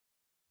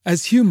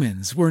As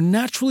humans, we're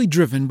naturally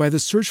driven by the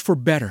search for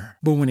better.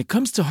 But when it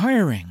comes to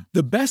hiring,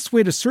 the best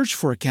way to search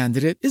for a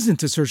candidate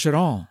isn't to search at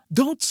all.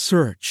 Don't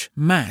search,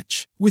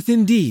 match with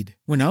Indeed.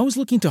 When I was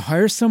looking to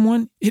hire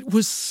someone, it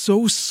was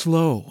so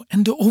slow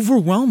and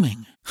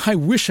overwhelming. I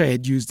wish I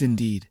had used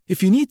Indeed.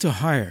 If you need to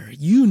hire,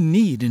 you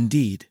need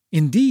Indeed.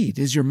 Indeed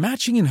is your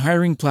matching and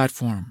hiring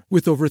platform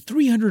with over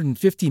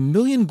 350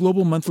 million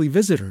global monthly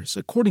visitors,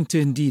 according to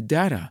Indeed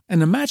data,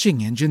 and a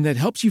matching engine that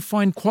helps you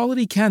find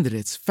quality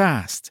candidates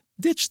fast.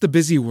 Ditch the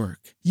busy work.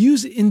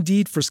 Use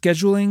Indeed for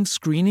scheduling,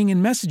 screening,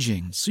 and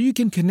messaging so you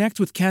can connect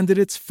with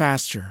candidates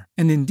faster.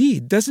 And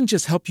Indeed doesn't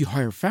just help you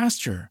hire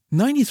faster.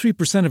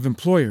 93% of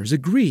employers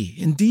agree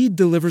Indeed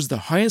delivers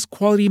the highest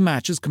quality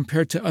matches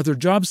compared to other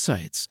job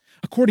sites,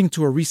 according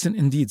to a recent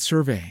Indeed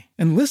survey.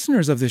 And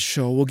listeners of this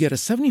show will get a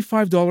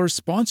 $75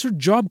 sponsored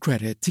job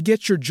credit to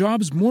get your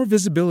jobs more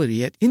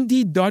visibility at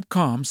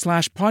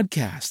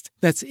Indeed.com/podcast.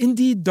 That's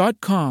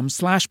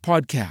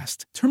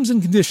Indeed.com/podcast. Terms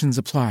and conditions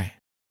apply.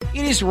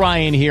 It is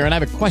Ryan here, and I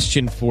have a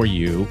question for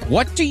you.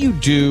 What do you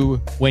do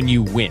when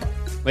you win?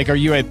 Like, are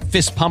you a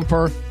fist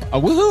pumper, a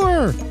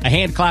woo-hooer, a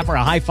hand clapper,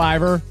 a high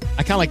fiver?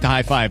 I kind of like the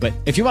high five, but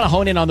if you want to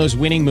hone in on those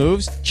winning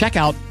moves, check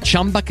out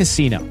Chumba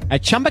Casino.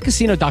 At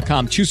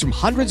ChumbaCasino.com, choose from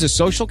hundreds of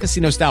social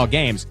casino-style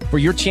games for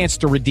your chance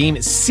to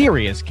redeem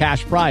serious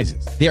cash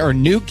prizes. There are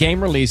new game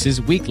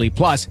releases weekly,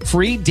 plus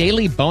free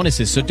daily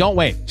bonuses. So don't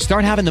wait.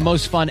 Start having the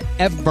most fun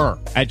ever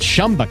at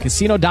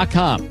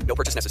ChumbaCasino.com. No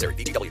purchase necessary.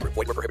 VGW. Void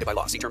where prohibited by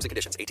law. See terms and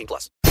conditions.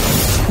 18+.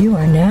 You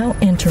are now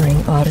entering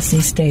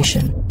Odyssey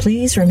Station.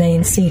 Please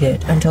remain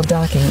seated until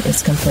docking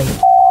is complete.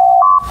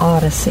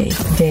 Odyssey,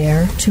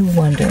 dare to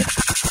wonder.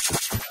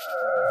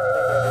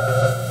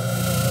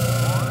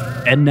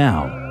 And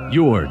now,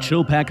 your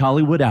Chilpack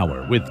Hollywood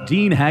Hour with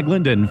Dean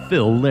Hagland and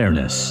Phil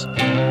Lernis.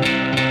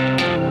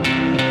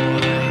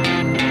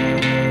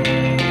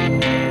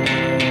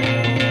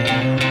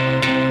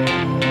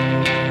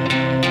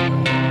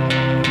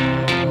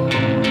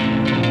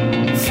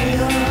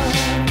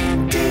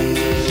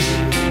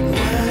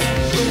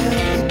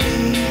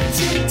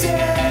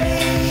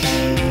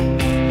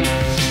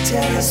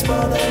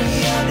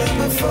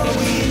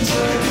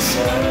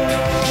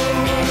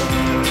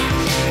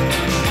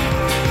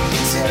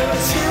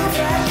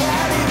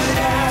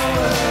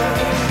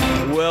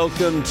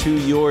 Welcome to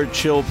your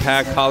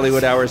Chilpack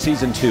Hollywood Hour,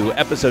 Season 2,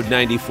 Episode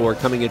 94,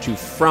 coming at you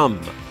from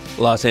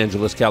Los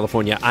Angeles,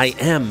 California. I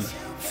am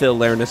Phil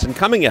Lernis, and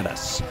coming at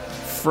us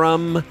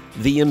from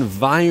the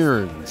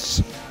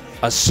environs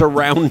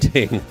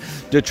surrounding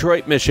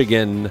Detroit,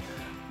 Michigan,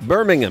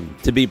 Birmingham,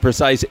 to be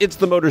precise. It's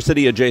the Motor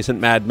City adjacent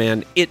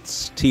madman.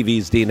 It's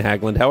TV's Dean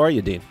Hagland. How are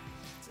you, Dean?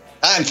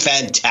 I'm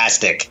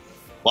fantastic.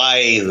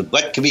 Why,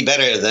 what could be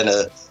better than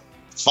a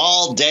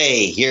fall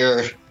day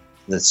here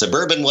in the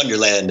suburban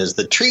wonderland as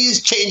the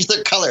trees change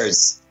their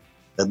colors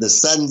and the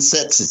sun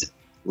sets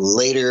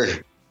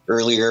earlier.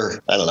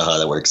 I don't know how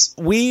that works.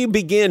 We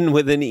begin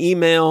with an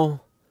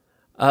email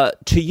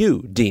to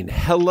you, Dean.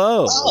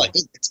 Hello. Oh,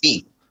 it's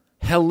me.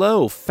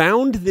 Hello.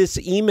 Found this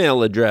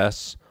email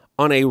address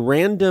on a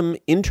random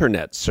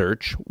internet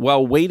search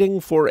while waiting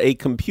for a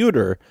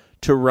computer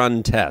to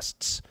run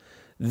tests.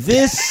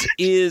 This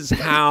is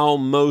how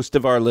most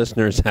of our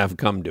listeners have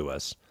come to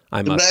us.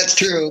 That's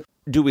true.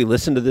 Do we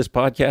listen to this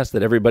podcast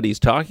that everybody's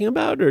talking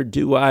about, or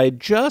do I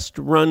just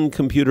run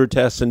computer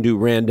tests and do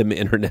random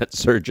internet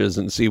searches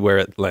and see where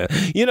it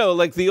lands? You know,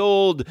 like the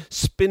old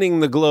spinning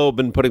the globe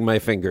and putting my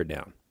finger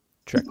down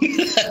trick.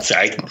 That's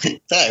right.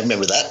 I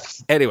remember that.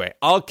 Anyway,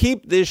 I'll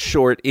keep this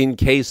short in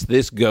case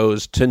this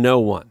goes to no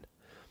one.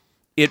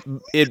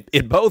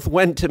 It both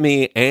went to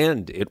me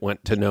and it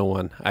went to no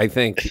one, I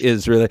think,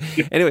 is really...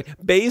 Anyway,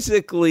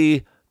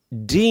 basically,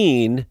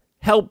 Dean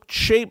helped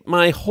shape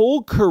my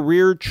whole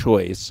career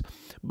choice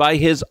by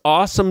his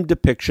awesome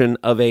depiction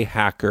of a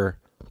hacker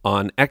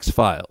on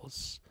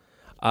X-Files.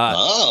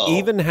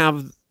 Even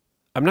have...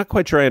 I'm not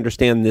quite sure I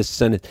understand this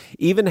sentence.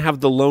 Even have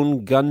the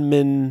lone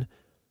gunman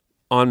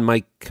on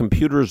my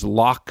computer's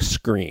lock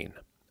screen,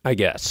 I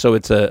guess. So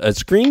it's a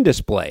screen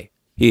display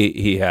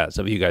he has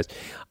of you guys.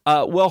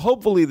 Well,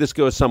 hopefully this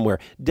goes somewhere.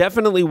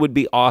 Definitely would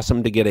be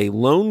awesome to get a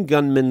lone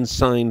gunman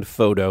signed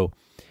photo.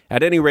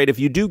 At any rate, if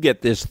you do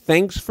get this,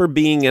 thanks for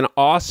being an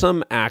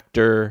awesome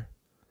actor.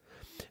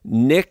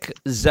 Nick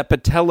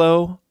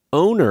Zeppatello,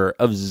 owner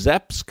of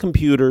Zepp's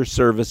Computer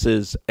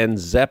Services and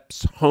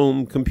Zepp's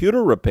Home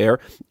Computer Repair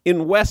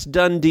in West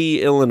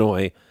Dundee,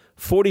 Illinois,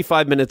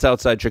 45 minutes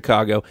outside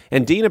Chicago.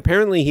 And Dean,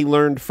 apparently he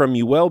learned from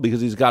you well because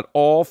he's got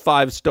all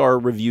 5-star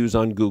reviews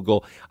on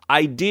Google.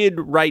 I did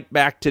write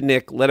back to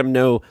Nick, let him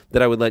know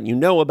that I would let you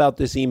know about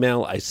this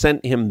email. I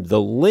sent him the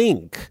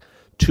link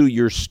to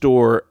your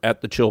store at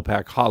the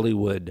Chilpack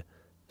Hollywood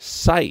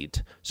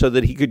site so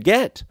that he could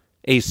get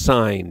a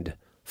signed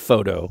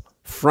photo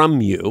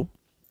from you.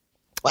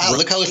 Wow,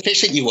 look how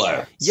efficient you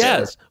are.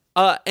 Yes.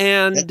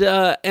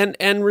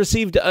 And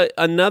received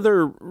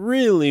another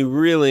really,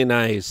 really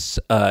nice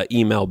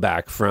email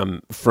back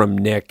from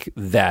Nick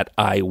that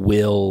I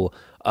will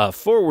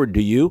forward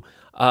to you.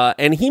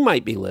 and he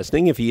might be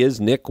listening. If he is,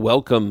 Nick,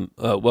 welcome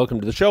to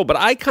the show. But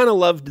I kind of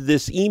loved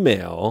this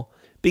email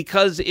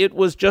because it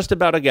was just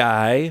about a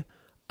guy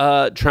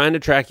trying to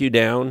track you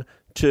down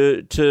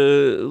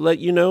to let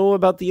you know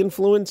about the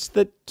influence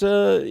that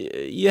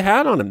you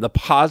had on him, the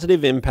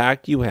positive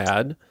impact you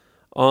had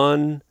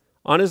on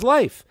his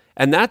life.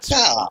 And that's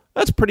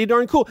pretty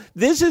darn cool.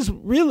 This is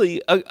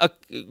really,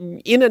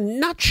 in a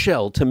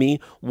nutshell to me,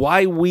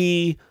 why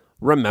we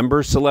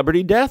remember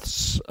celebrity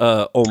deaths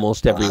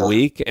almost every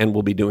week, and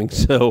we'll be doing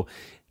so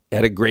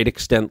at a great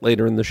extent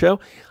later in the show,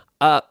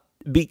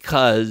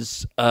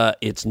 because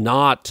it's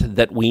not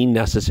that we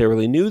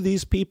necessarily knew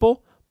these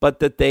people, but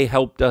that they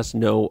helped us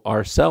know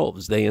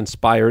ourselves. They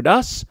inspired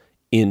us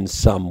in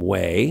some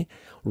way,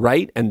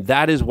 right? And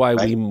that is why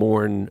we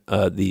mourn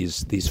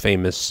these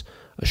famous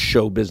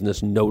show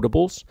business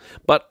notables.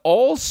 But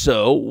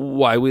also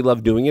why we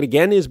love doing it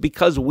again is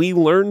because we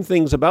learn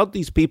things about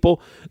these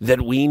people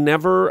that we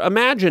never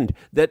imagined,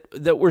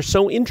 that were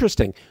so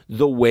interesting.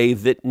 The way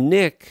that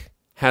Nick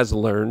has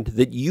learned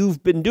that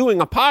you've been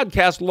doing a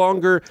podcast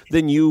longer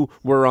than you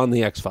were on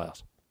the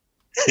X-Files.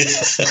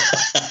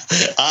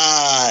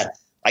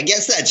 I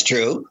guess that's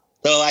true.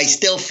 Though I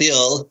still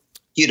feel,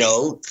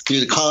 through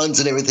the cons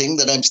and everything,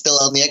 that I'm still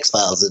on the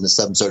X-Files in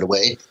some sort of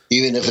way,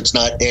 even if it's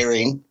not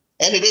airing.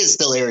 And it is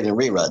still airing in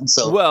reruns.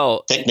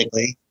 So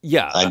technically,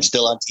 I'm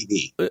still on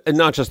TV. And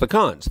not just the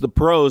cons, the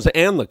pros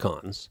and the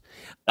cons.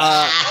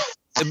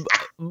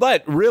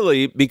 But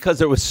really, because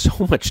there was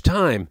so much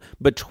time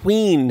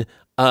between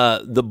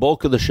the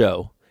bulk of the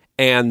show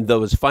and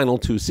those final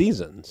 2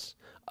 seasons,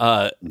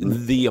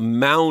 the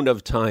amount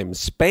of time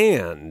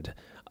spanned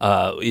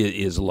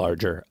is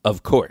larger,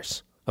 of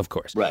course.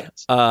 Right.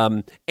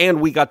 And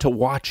we got to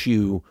watch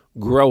you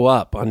grow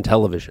up on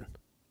television.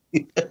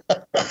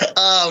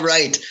 Oh,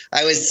 right.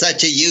 I was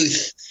such a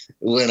youth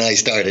when I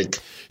started.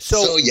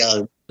 So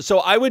young. So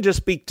I would just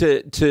speak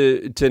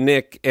to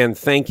Nick and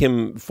thank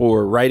him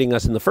for writing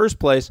us in the first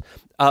place,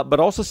 but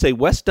also say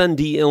West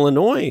Dundee,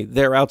 Illinois,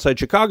 there outside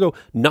Chicago,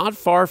 not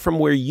far from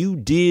where you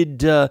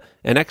did an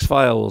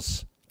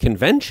X-Files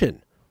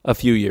convention a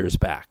few years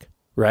back,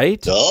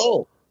 right?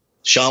 Oh,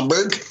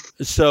 Schaumburg?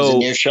 So is it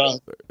near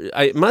Schaumburg?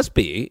 It must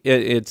be.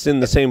 It's in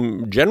the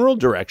same general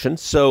direction.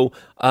 So,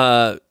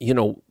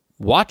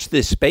 watch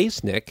this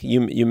space, Nick.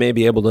 You may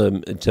be able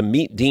to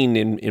meet Dean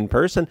in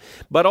person.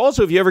 But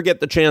also, if you ever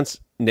get the chance,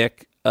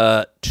 Nick,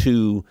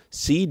 to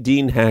see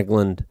Dean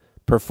Haglund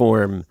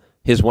perform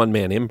his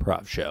one-man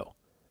improv show,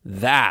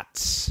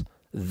 that's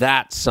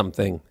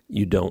something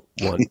you don't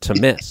want to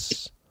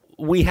miss.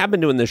 We have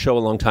been doing this show a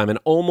long time, and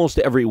almost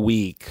every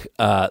week,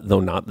 though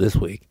not this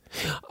week,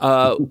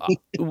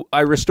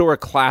 I restore a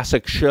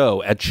classic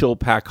show at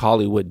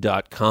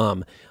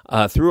chillpackhollywood.com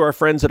through our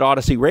friends at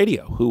Odyssey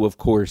Radio, who, of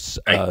course,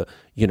 air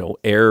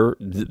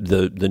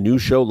the new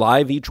show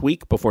live each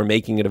week before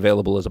making it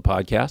available as a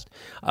podcast.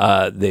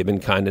 They've been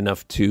kind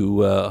enough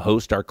to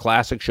host our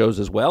classic shows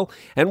as well,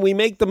 and we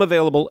make them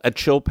available at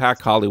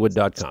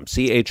chillpackhollywood.com,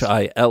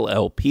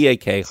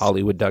 CHILLPAK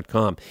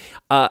Hollywood.com.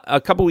 A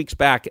couple weeks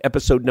back,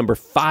 episode number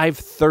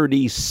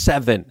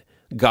 537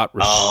 got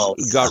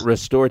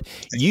restored.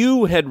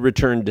 You had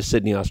returned to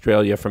Sydney,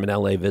 Australia from an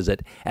LA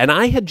visit, and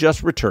I had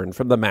just returned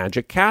from the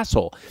Magic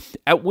Castle,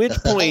 at which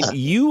point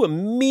you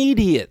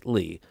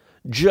immediately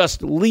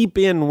just leap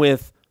in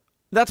with,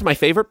 "That's my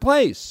favorite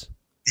place."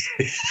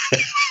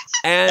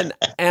 and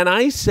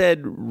I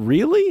said,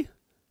 "Really?"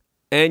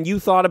 And you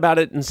thought about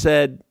it and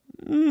said,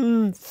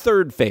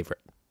 "Third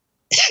favorite."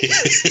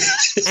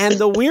 And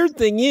the weird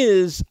thing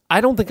is,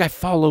 I don't think I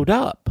followed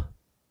up.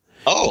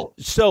 Oh.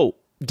 So,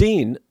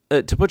 Dean,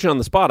 to put you on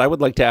the spot, I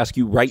would like to ask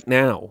you right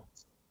now,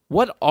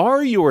 what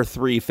are your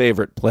 3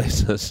 favorite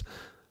places?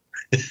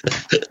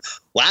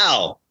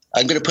 Wow.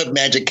 I'm going to put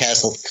Magic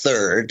Castle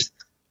third.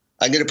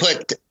 I'm going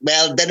to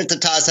then it's a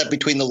toss-up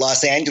between the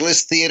Los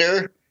Angeles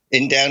Theater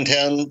in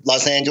downtown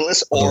Los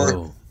Angeles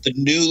or the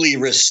newly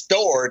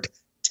restored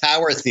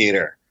Tower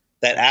Theater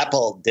that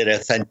Apple did a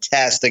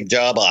fantastic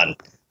job on,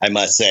 I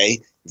must say.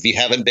 If you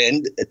haven't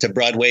been to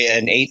Broadway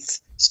and 8th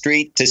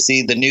Street to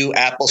see the new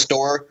Apple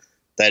store,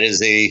 that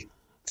is a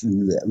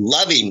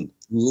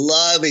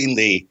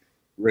lovingly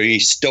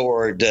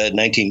restored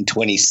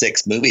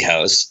 1926 movie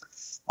house.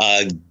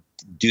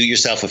 Do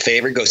yourself a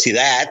favor, go see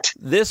that.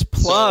 This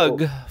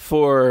plug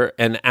for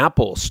an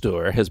Apple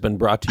store has been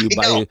brought to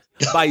you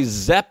by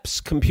Zepp's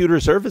Computer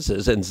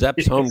Services and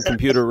Zepp's Home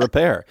Computer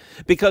Repair.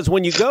 Because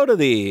when you go to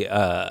the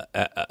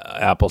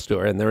Apple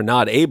store and they're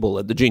not able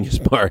at the Genius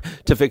Bar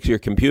to fix your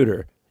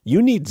computer,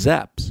 you need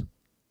Zepp's.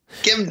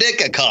 Give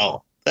Dick a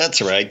call.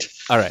 That's right.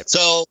 All right.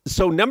 So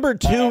number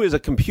 2 is a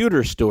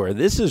computer store.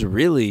 This is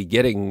really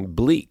getting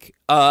bleak.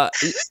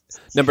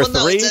 Number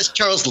 3. That's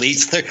Charles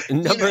Leeds.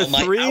 Number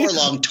 3. My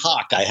hour-long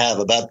talk I have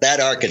about that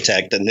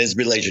architect and his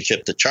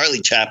relationship to Charlie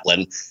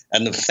Chaplin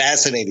and the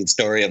fascinating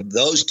story of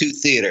those 2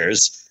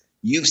 theaters.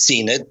 You've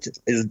seen it.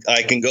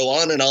 I can go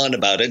on and on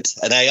about it,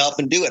 and I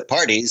often do at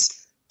parties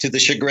to the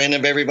chagrin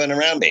of everyone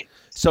around me.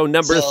 So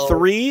number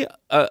 3,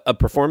 a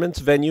performance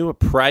venue, a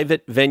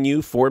private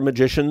venue for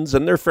magicians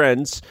and their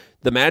friends,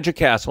 the Magic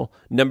Castle.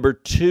 Number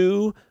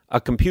 2,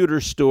 a computer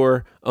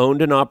store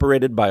owned and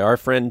operated by our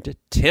friend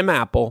Tim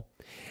Apple.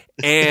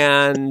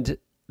 And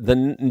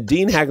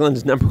Dean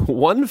Haglund's number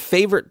 1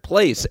 favorite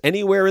place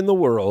anywhere in the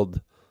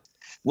world.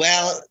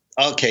 Well,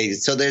 okay,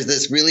 so there's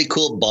this really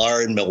cool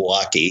bar in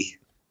Milwaukee.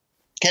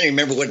 Can't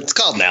remember what it's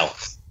called now.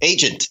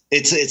 Agent.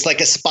 It's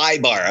like a spy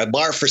bar, a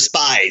bar for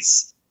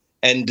spies.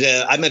 And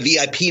I'm a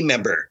VIP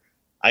member.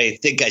 I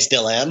think I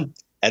still am.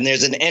 And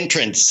there's an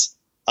entrance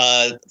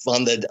on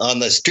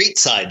the street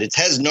side. It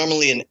has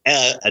normally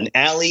an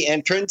alley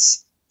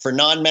entrance for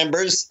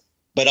non-members,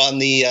 but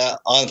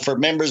for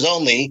members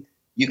only,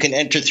 you can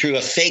enter through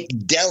a fake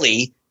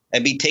deli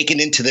and be taken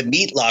into the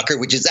meat locker,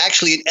 which is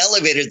actually an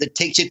elevator that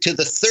takes you to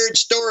the 3rd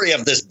story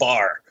of this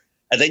bar.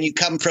 And then you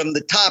come from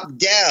the top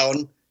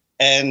down,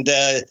 and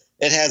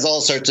it has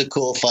all sorts of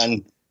cool,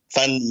 fun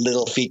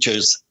little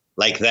features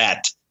like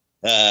that.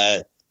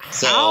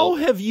 How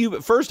have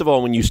you, first of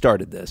all, when you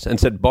started this and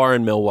said bar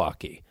in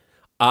Milwaukee,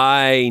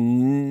 I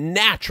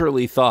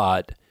naturally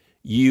thought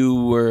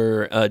you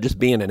were just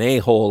being an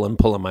a-hole and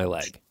pulling my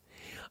leg.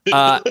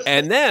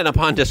 And then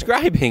upon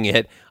describing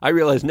it, I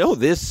realized, no,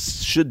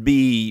 this should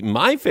be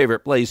my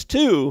favorite place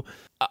too.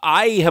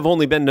 I have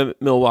only been to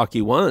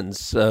Milwaukee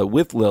once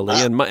with Lily,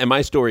 and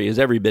my story is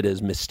every bit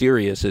as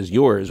mysterious as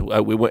yours.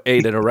 We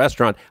ate at a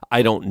restaurant.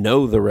 I don't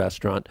know the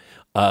restaurant.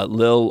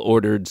 Lil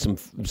ordered some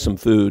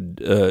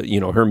food,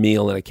 her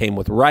meal, and it came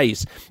with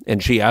rice.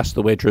 And she asked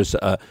the waitress,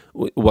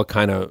 "What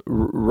kind of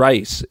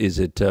rice? Is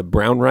it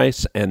brown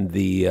rice?" And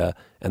the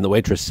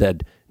waitress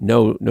said,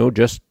 "No,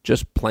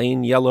 just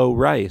plain yellow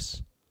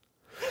rice,"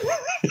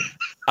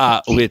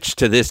 which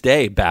to this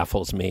day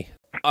baffles me.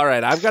 All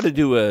right, I've got to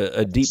do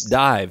a deep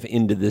dive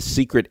into this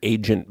secret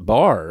agent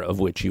bar of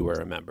which you were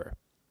a member.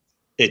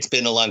 It's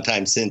been a long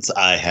time since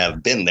I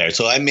have been there,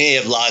 so I may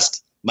have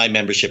lost my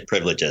membership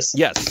privileges.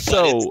 Yes,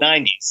 so it's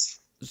 90s.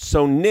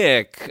 So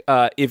Nick,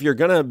 if you're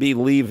going to be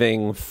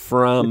leaving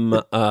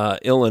from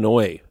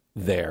Illinois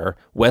there,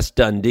 West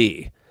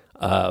Dundee,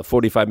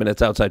 45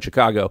 minutes outside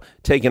Chicago,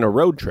 taking a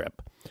road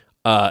trip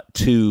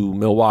to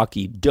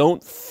Milwaukee,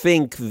 don't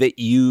think that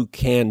you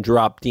can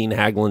drop Dean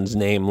Haglund's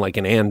name like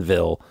an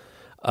anvil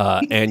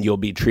and you'll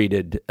be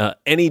treated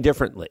any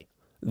differently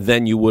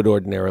than you would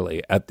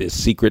ordinarily at this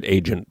secret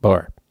agent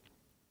bar.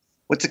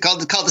 What's it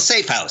called? It's called the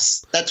Safe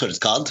House. That's what it's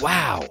called.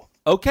 Wow.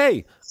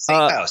 Okay.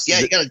 Safe House. Yeah,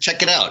 you got to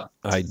check it out.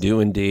 I do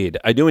indeed.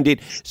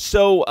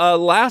 So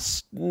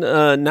last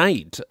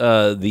night,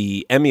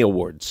 the Emmy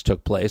Awards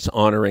took place,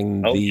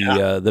 honoring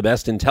the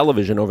best in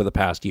television over the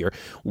past year.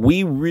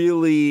 We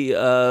really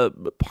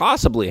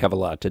possibly have a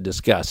lot to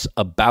discuss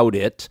about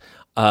it.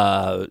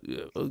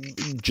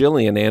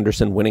 Gillian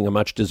Anderson winning a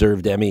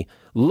much-deserved Emmy,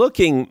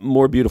 looking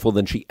more beautiful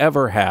than she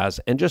ever has,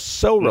 and just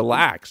so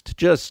relaxed.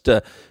 Just,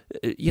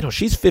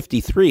 she's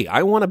 53.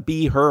 I want to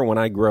be her when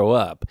I grow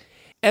up.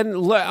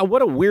 And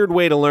what a weird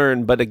way to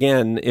learn. But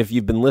again, if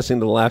you've been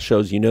listening to the last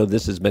shows, you know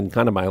this has been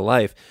kind of my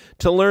life,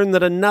 to learn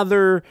that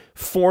another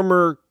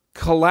former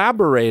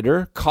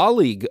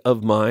colleague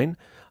of mine,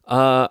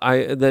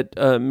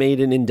 made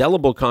an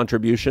indelible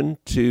contribution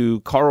to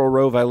Karl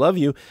Rove, I Love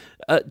You,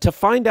 to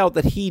find out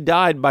that he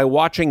died by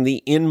watching the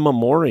In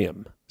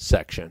Memoriam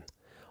section.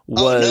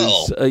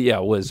 Was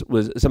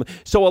some.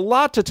 So a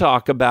lot to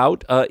talk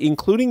about,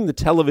 including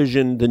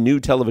the new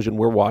television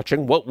we're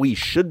watching, what we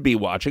should be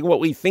watching, what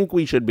we think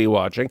we should be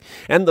watching,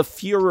 and the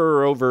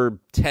furor over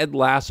Ted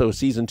Lasso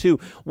season 2.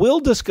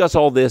 We'll discuss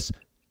all this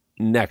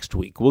next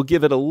week. We'll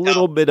give it a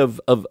little bit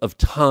of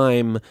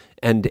time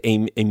and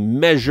a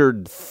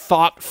measured,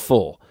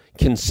 thoughtful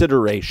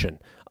consideration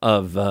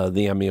of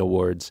the Emmy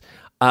Awards.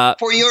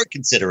 For your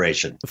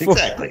consideration.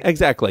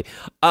 Exactly.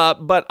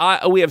 But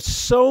we have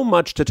so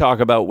much to talk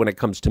about when it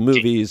comes to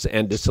movies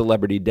and to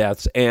celebrity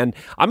deaths. And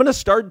I'm going to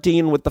start,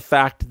 Dean, with the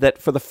fact that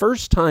for the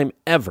first time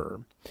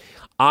ever,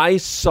 I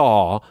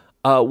saw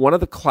one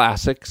of the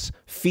classics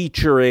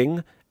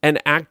featuring an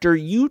actor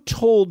you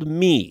told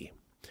me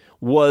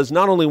was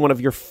not only one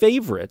of your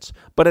favorites,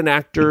 but an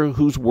actor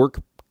whose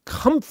work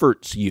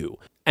comforts you.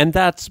 And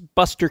that's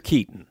Buster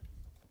Keaton.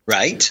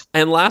 Right.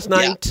 And last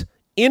night,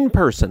 in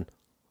person,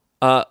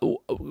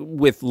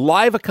 with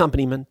live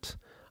accompaniment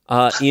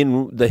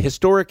in the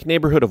historic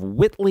neighborhood of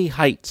Whitley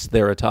Heights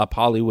there atop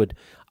Hollywood,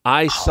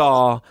 I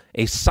saw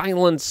a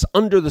Silence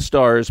Under the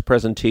Stars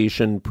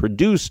presentation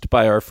produced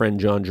by our friend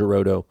John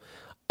Girodo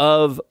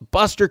of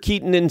Buster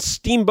Keaton and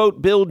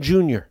Steamboat Bill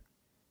Jr.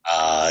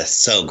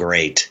 So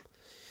great.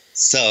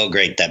 So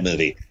great, that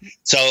movie.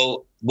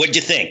 So what'd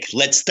you think?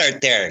 Let's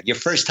start there. Your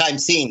first time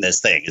seeing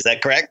this thing, is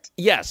that correct?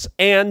 Yes,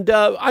 and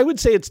I would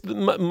say it's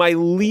my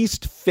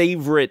least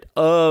favorite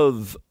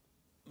of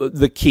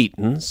the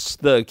Keatons,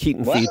 the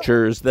Keaton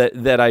features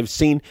that I've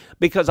seen,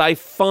 because I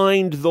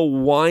find the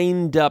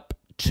wind-up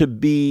to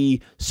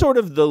be sort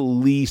of the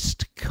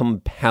least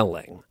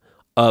compelling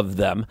of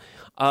them.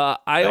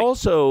 I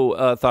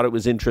also thought it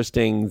was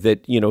interesting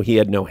that, he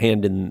had no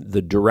hand in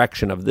the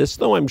direction of this,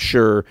 though I'm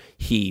sure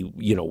he,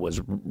 was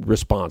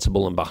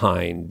responsible and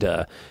behind,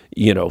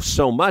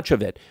 so much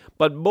of it.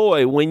 But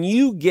boy, when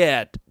you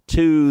get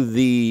to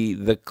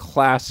the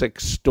classic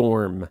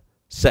Storm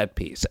set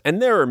piece,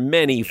 and there are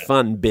many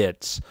fun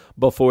bits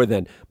before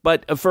then,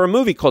 but for a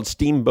movie called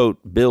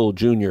Steamboat Bill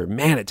Jr.,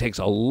 man, it takes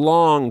a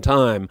long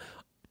time,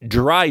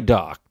 dry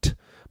docked,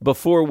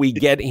 before we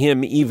get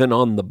him even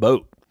on the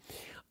boat.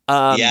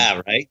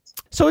 Yeah, right.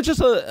 So it's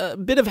just a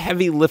bit of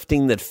heavy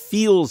lifting that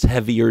feels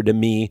heavier to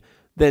me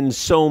than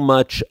so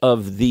much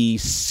of the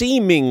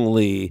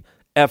seemingly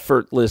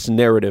effortless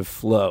narrative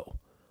flow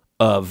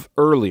of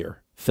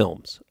earlier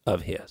films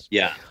of his.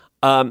 Yeah.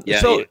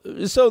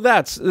 So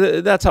that's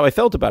how I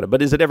felt about it.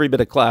 But is it every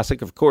bit a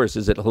classic? Of course.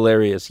 Is it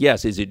hilarious?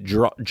 Yes. Is it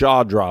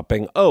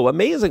jaw-dropping? Oh,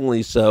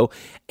 amazingly so.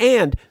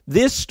 And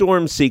this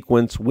storm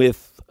sequence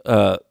with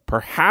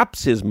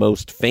perhaps his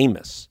most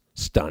famous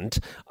stunt.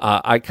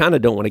 I kind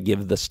of don't want to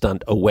give the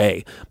stunt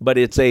away, but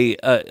it's a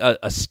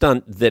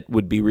stunt that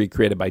would be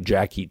recreated by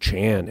Jackie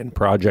Chan in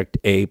Project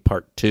A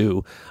Part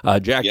 2.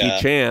 Jackie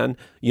Chan,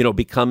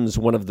 becomes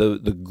one of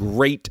the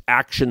great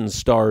action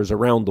stars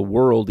around the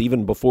world,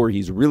 even before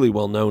he's really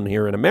well known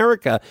here in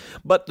America.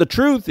 But the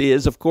truth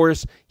is, of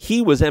course,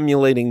 he was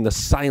emulating the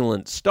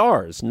silent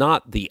stars,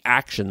 not the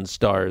action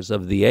stars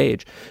of the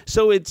age.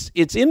 So its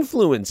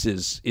influence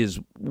is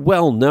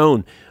well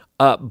known.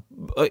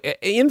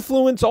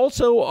 Influence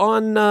also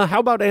on how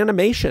about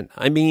animation?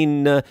 I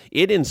mean,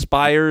 it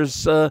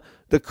inspires the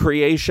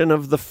creation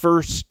of the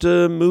first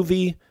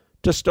movie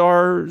to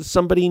star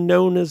somebody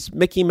known as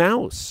Mickey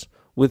Mouse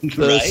with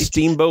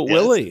Steamboat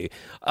Willie.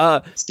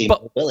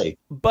 Willie.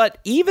 But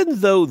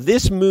even though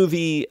this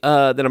movie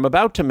that I'm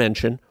about to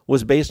mention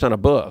was based on a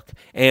book,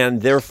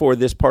 and therefore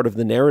this part of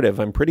the narrative,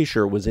 I'm pretty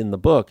sure, was in the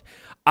book,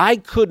 I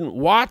couldn't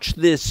watch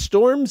this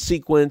storm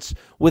sequence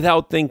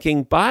without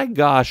thinking, by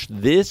gosh,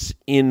 this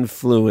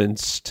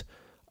influenced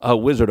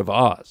Wizard of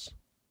Oz.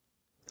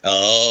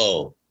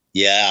 Oh,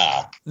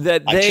 yeah.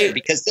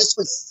 Because this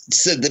was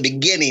the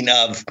beginning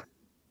of,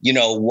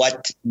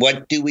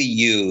 what do we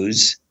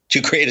use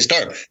to create a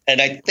storm?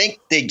 And I think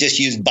they just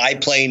used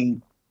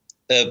biplane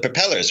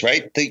propellers,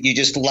 right? You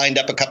just lined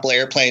up a couple of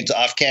airplanes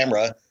off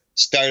camera,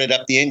 started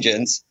up the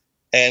engines,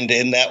 and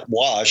in that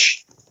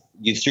wash,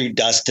 you threw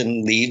dust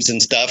and leaves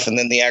and stuff, and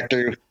then the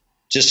actor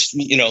just,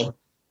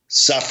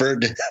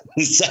 suffered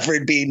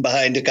being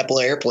behind a couple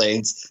of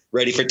airplanes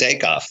ready for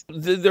takeoff.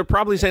 They're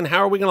probably saying, how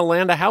are we going to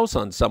land a house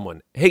on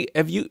someone? Hey,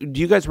 do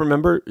you guys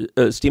remember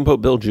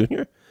Steamboat Bill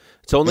Jr.?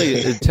 It's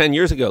only 10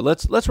 years ago.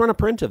 Let's run a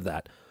print of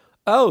that.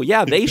 Oh,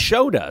 yeah, they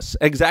showed us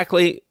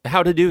exactly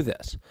how to do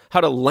this,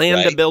 how to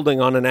land a building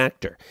on an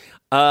actor.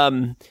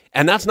 And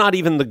that's not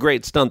even the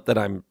great stunt that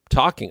I'm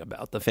talking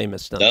about, the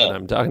famous stunt that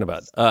I'm talking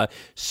about.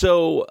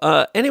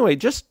 Anyway,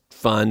 just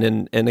fun.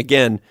 And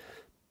again,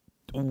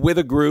 with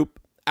a group,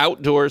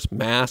 outdoors,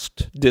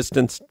 masked,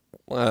 distanced,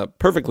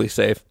 perfectly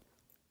safe.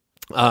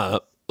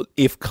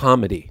 If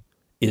comedy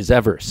is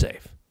ever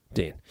safe,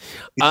 Dean.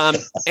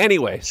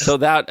 Anyway, so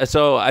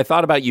I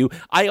thought about you.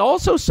 I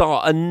also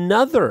saw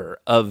another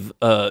of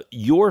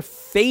your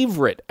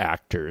favorite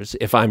actors,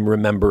 if I'm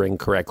remembering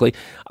correctly.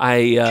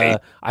 I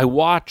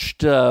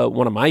watched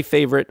one of my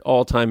favorite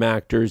all-time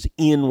actors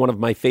in one of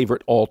my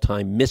favorite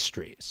all-time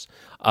mysteries,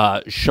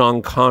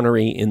 Sean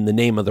Connery in The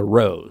Name of the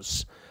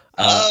Rose.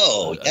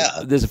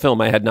 This is a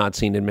film I had not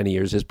seen in many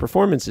years. His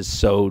performance is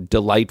so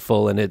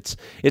delightful, and it's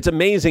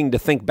amazing to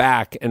think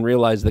back and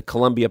realize that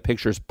Columbia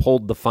Pictures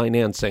pulled the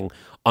financing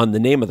on The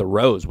Name of the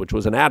Rose, which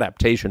was an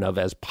adaptation of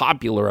as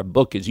popular a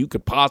book as you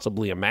could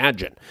possibly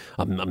imagine,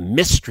 a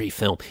mystery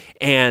film.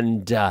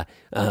 And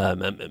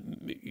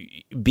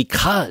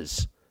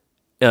because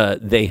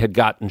they had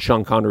gotten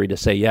Sean Connery to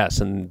say yes,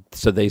 and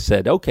so they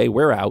said, okay,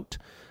 we're out.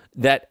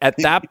 That at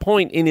that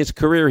point in his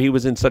career, he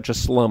was in such a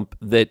slump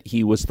that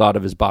he was thought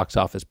of as box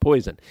office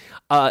poison.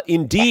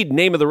 Indeed,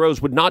 Name of the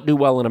Rose would not do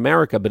well in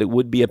America, but it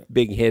would be a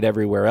big hit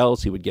everywhere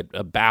else. He would get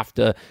a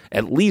BAFTA,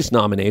 at least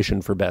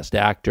nomination for Best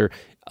Actor.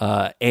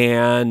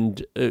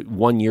 And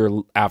 1 year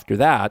after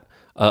that,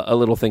 a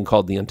little thing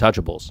called The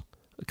Untouchables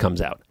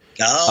comes out.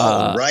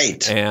 Oh,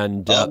 right.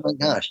 And oh, my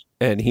gosh.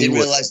 And he didn't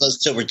realize those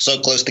two were so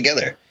close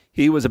together.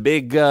 He was a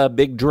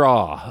big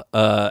draw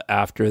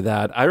after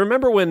that. I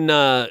remember when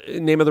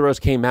Name of the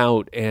Rose came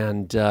out,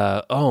 and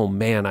oh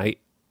man, I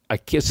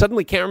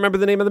suddenly can't remember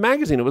the name of the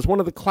magazine. It was one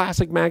of the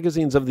classic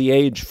magazines of the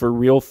age for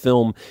real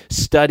film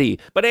study.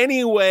 But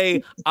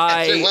anyway,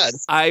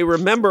 I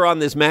remember on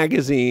this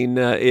magazine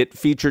it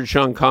featured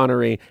Sean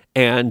Connery,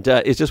 and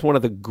it's just one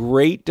of the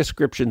great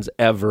descriptions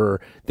ever.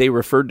 They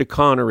referred to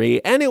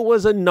Connery, and it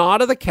was a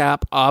nod of the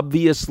cap,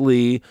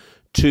 obviously,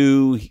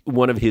 to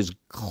one of his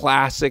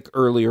classic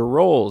earlier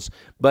roles,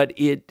 but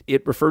it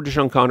referred to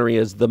Sean Connery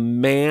as the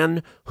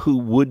man who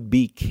would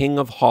be king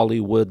of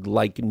Hollywood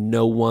like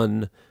no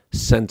one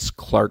since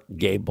Clark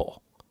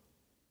Gable.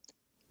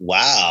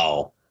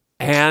 Wow.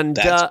 And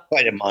that's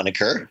quite a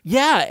moniker.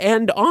 Yeah,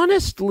 and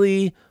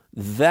honestly,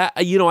 that,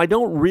 I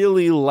don't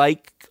really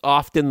like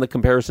often the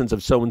comparisons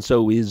of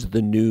so-and-so is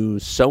the new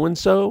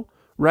so-and-so,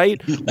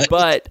 right?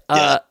 But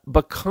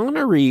but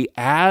Connery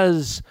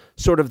as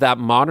sort of that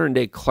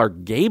modern-day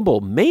Clark Gable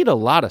made a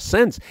lot of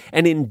sense.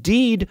 And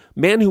indeed,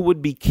 Man Who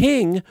Would Be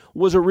King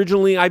was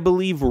originally, I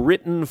believe,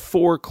 written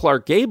for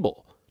Clark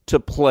Gable to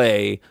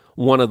play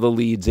one of the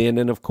leads in.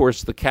 And of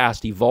course, the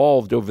cast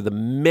evolved over the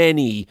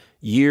many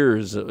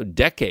years,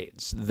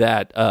 decades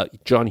that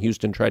John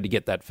Huston tried to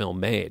get that film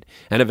made,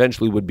 and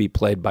eventually would be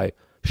played by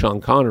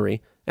Sean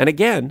Connery. And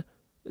again,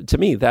 to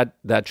me,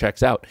 that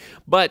checks out.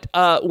 But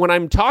when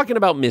I'm talking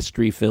about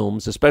mystery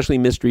films, especially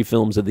mystery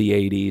films of the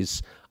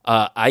 80s,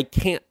 I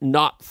can't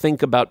not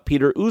think about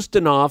Peter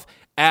Ustinov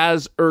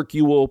as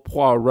Hercule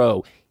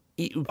Poirot.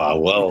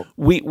 Well.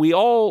 We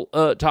all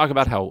talk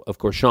about how, of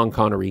course, Sean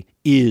Connery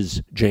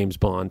is James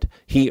Bond.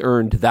 He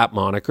earned that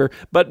moniker.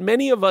 But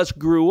many of us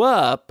grew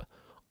up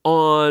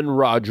on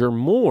Roger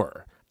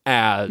Moore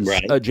as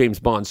James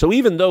Bond. So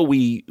even though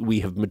we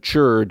have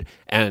matured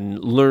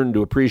and learned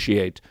to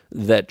appreciate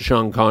that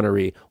Sean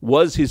Connery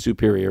was his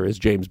superior as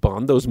James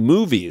Bond, those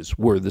movies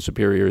were the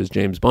superior as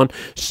James Bond,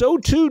 so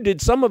too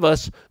did some of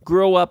us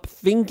grow up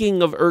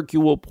thinking of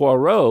Hercule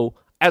Poirot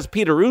as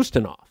Peter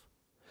Ustinov.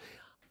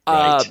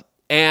 Right.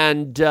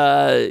 And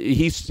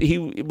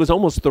he was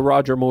almost the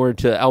Roger Moore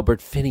to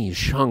Albert Finney's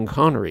Sean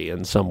Connery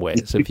in some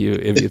ways, if you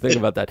think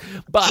about that.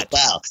 But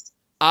Wow.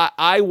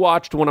 I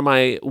watched one of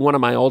my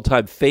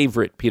all-time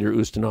favorite Peter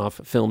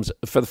Ustinov films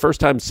for the first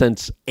time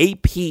since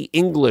AP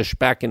English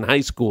back in high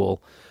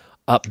school.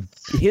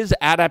 His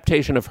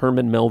adaptation of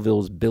Herman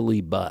Melville's Billy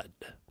Budd.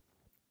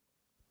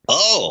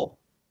 Oh,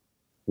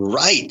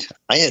 right.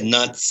 I had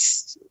not.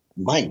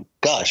 My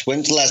gosh,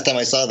 when's the last time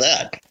I saw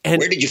that? And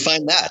where did you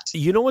find that?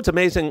 You know what's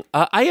amazing?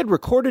 I had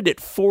recorded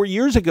it 4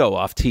 years ago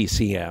off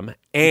TCM,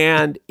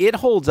 and it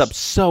holds up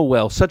so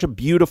well. Such a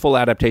beautiful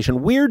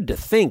adaptation. Weird to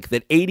think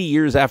that 80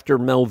 years after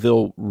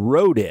Melville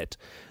wrote it,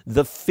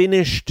 the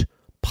finished,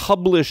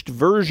 published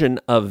version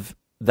of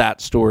that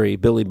story,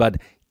 Billy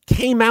Budd,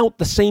 came out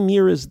the same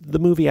year as the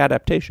movie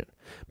adaptation,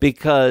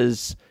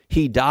 because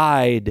he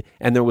died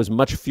and there was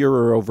much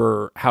furor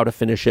over how to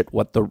finish it,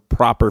 what the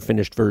proper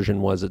finished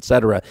version was,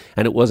 etc.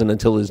 And it wasn't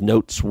until his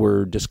notes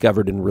were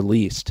discovered and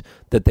released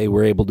that they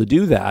were able to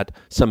do that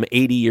some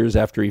 80 years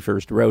after he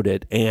first wrote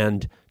it,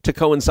 and to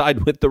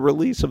coincide with the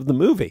release of the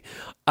movie.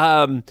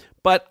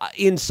 But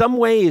in some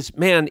ways,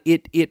 man,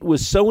 it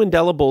was so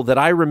indelible that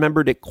I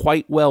remembered it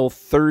quite well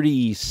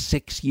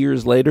 36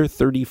 years later,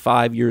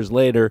 35 years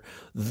later,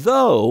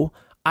 though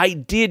I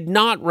did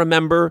not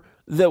remember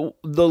that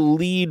the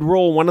lead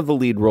role, one of the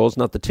lead roles,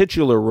 not the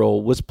titular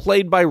role, was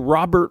played by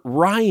Robert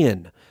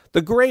Ryan,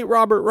 the great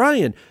Robert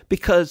Ryan,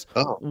 because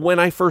when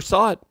I first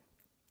saw it,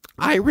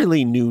 I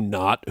really knew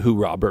not who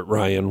Robert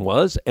Ryan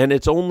was, and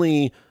it's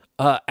only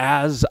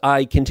as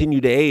I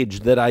continue to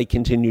age that I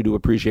continue to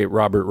appreciate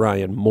Robert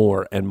Ryan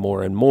more and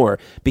more and more,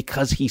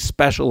 because he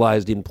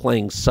specialized in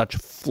playing such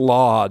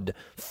flawed,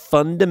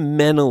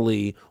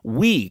 fundamentally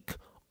weak,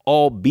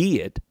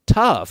 albeit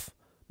tough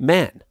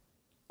men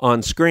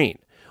on screen,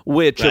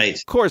 which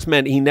of course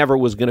meant he never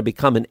was going to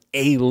become an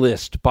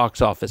A-list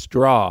box office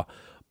draw.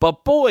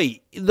 But boy,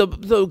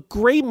 the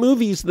great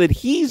movies that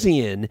he's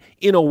in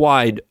a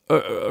wide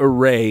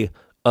array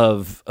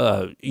of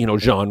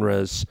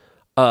genres.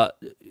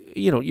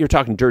 You're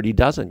talking Dirty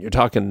Dozen, you're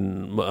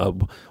talking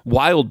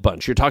Wild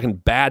Bunch, you're talking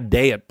Bad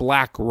Day at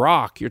Black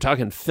Rock, you're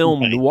talking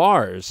film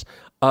noirs.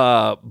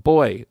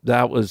 Boy,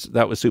 that was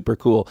super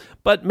cool.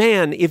 But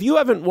man, if you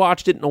haven't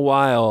watched it in a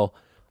while,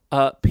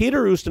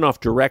 Peter Ustinov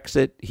directs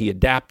it, he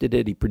adapted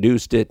it, he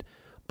produced it,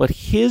 but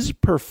his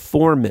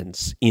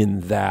performance in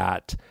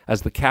that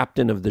as the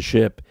captain of the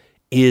ship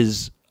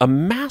is a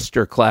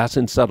masterclass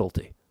in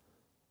subtlety.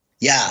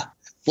 Yeah.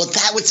 Well,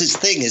 that was his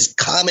thing. His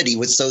comedy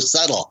was so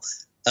subtle.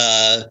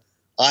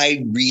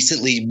 I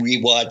recently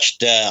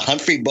rewatched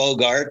Humphrey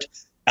Bogart,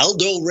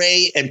 Aldo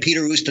Ray, and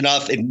Peter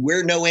Ustinov in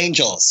We're No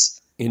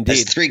Angels. Indeed.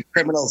 As three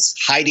criminals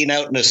hiding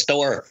out in a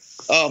store.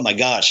 Oh, my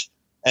gosh.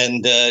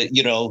 And,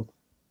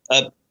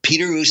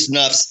 Peter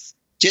Ustinov's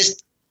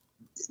just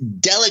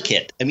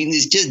delicate. I mean,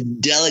 these just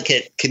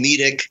delicate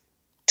comedic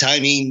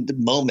timing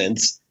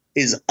moments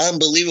is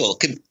unbelievable.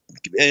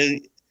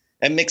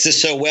 And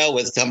mixes so well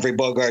with Humphrey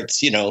Bogart's,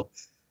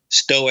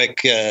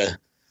 stoic,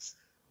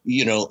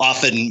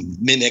 often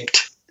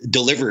mimicked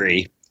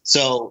delivery.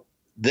 So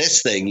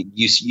this thing,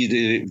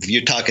 if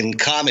you're talking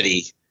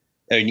comedy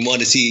and you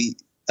want to see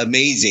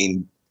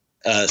amazing,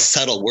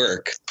 subtle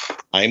work,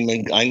 I'm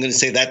going to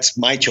say that's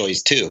my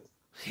choice too.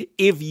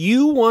 If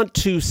you want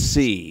to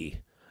see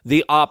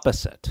the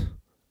opposite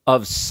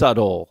of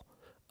subtle,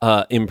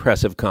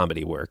 impressive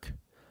comedy work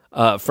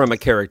from a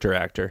character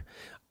actor,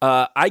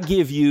 I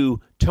give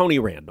you Tony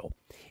Randall.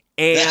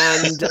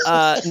 And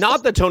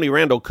not that Tony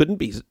Randall couldn't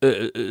be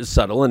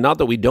subtle, and not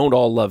that we don't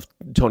all love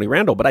Tony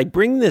Randall, but I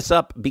bring this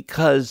up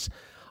because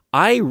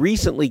I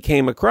recently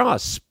came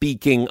across,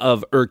 speaking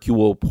of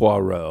Hercule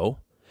Poirot,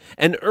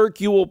 an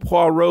Hercule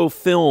Poirot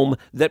film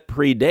that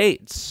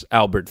predates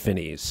Albert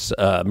Finney's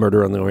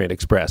Murder on the Orient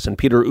Express and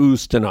Peter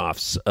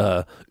Ustinov's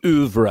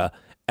oeuvre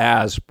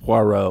as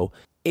Poirot.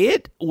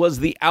 It was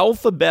The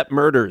Alphabet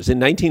Murders in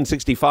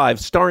 1965,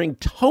 starring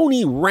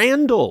Tony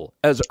Randall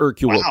as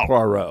Hercule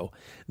Poirot.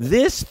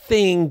 This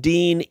thing,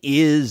 Dean,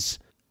 is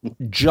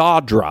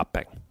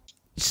jaw-dropping.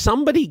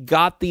 Somebody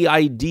got the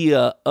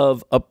idea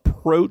of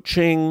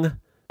approaching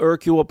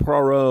Hercule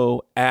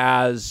Poirot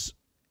as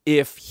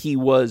if he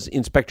was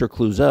Inspector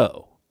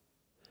Clouseau,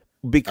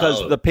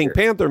 because the Pink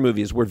Panther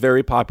movies were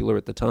very popular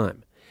at the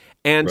time.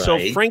 And so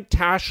Frank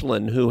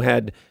Tashlin, who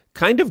had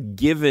kind of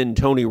given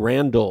Tony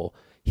Randall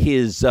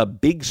his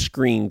big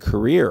screen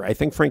career. I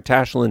think Frank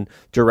Tashlin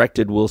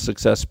directed Will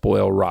Success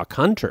Spoil Rock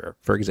Hunter,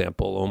 for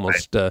example,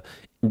 almost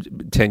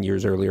 10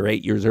 years earlier,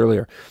 8 years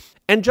earlier.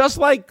 And just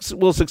like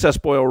Will Success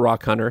Spoil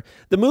Rock Hunter,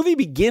 the movie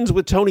begins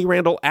with Tony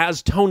Randall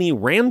as Tony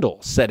Randall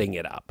setting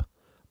it up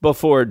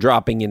before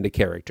dropping into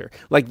character.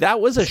 Like,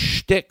 that was a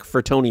shtick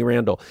for Tony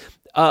Randall.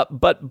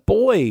 But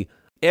boy,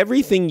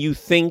 everything you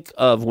think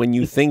of when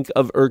you think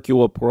of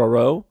Hercule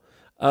Poirot,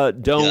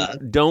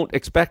 don't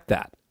expect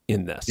that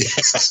in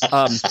this.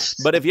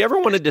 But if you ever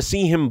wanted to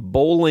see him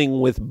bowling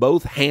with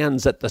both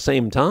hands at the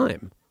same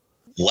time,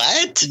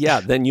 what?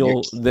 Yeah, then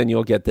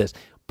you'll get this.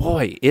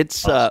 Boy,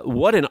 it's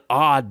what an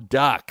odd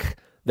duck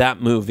that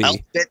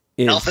movie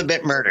is.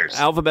 Alphabet Murders.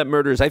 Alphabet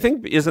Murders. I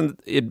think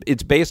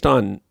it's based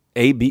on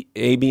A, B,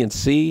 and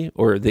C,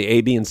 or the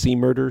A, B, and C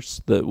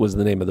Murders. That was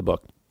the name of the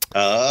book.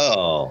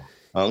 Oh,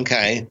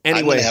 okay. Anyway,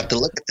 I'm going to have to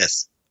look at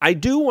this. I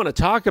do want to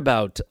talk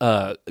about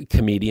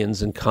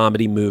comedians and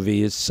comedy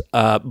movies,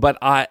 but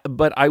I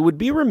would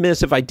be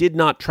remiss if I did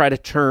not try to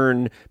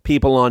turn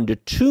people on to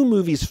two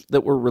movies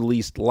that were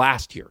released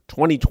last year,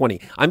 2020.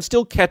 I'm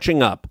still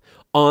catching up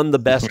on the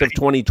best of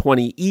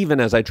 2020,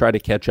 even as I try to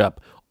catch up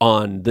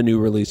on the new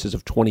releases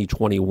of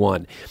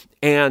 2021.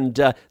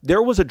 And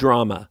there was a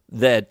drama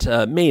that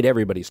made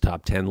everybody's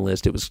top 10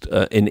 list. It was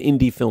an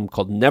indie film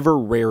called Never,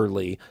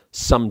 Rarely,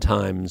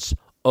 Sometimes,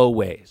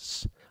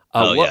 Always.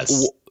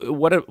 Yes.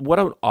 What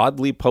an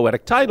oddly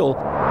poetic title.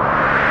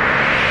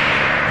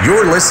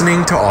 You're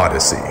listening to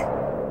Odyssey.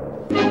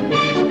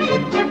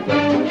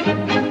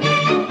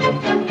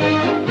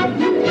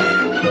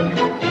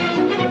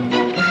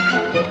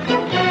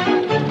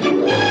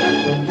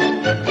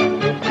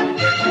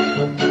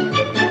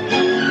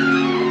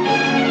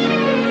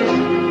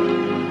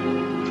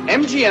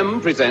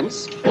 MGM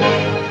presents...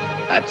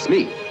 That's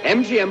me.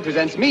 MGM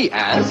presents me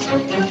as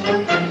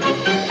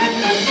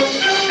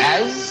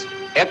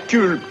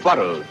Hercule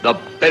Poirot, the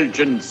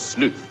Belgian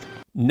sleuth.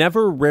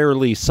 Never,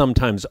 Rarely,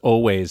 Sometimes,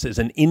 Always is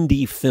an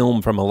indie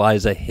film from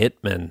Eliza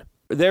Hittman.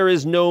 There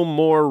is no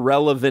more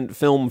relevant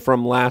film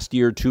from last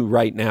year to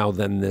right now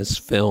than this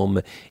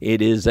film.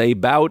 It is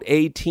about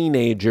a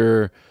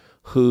teenager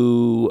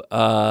who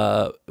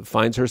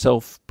finds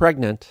herself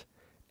pregnant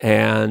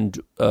and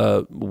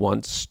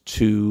wants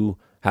to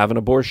have an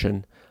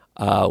abortion,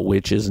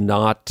 which is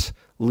not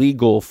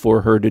legal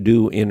for her to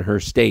do in her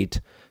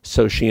state.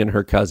 So she and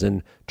her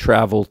cousin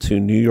travel to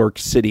New York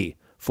City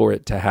for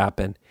it to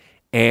happen.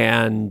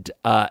 And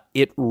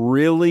it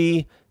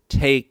really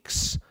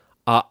takes,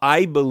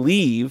 I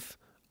believe,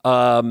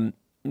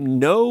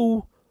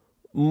 no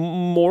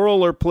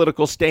moral or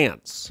political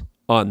stance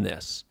on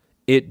this.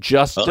 It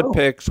just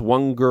depicts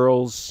one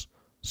girl's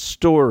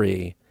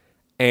story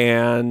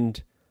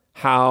and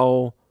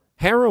how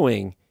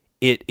harrowing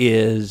it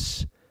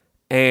is.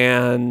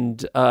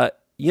 And,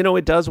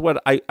 it does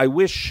what I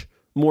wish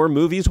more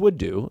movies would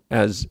do,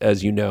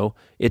 as you know.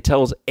 It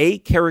tells a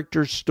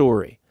character's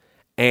story.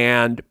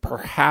 And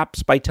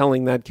perhaps by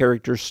telling that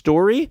character's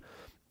story,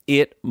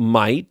 it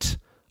might,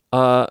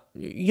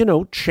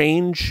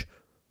 change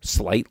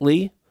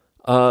slightly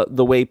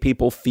the way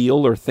people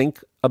feel or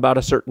think about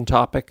a certain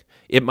topic.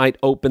 It might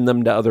open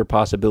them to other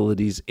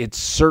possibilities. It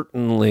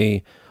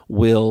certainly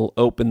will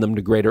open them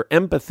to greater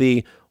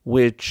empathy,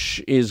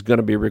 which is going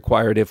to be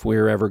required if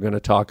we're ever going to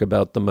talk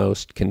about the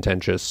most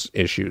contentious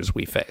issues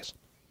we face.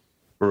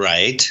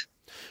 Right.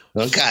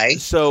 Okay.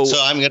 So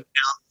I'm going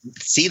to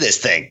see this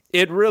thing.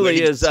 It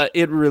really is.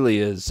 It really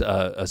is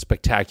a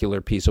spectacular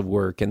piece of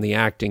work, and the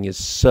acting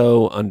is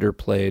so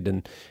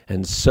underplayed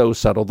and so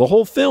subtle. The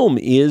whole film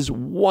is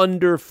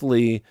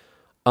wonderfully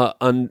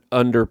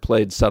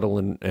underplayed, subtle,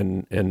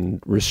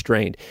 and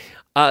restrained.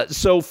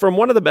 So from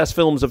one of the best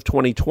films of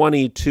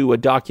 2020 to a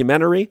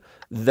documentary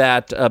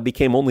that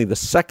became only the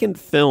second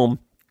film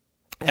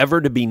ever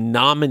to be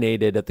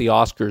nominated at the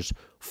Oscars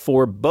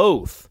for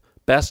both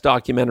Best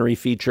Documentary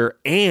Feature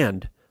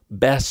and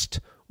Best,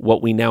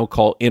 what we now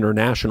call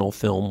international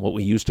film, what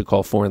we used to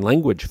call foreign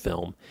language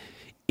film.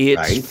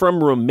 It's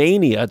from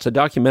Romania. It's a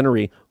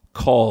documentary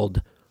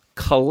called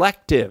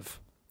Collective.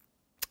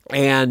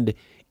 And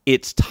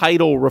its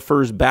title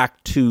refers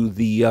back to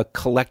the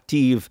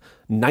Collective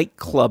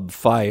nightclub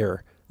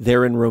fire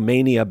there in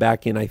Romania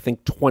back in, I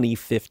think,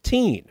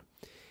 2015.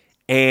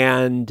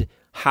 And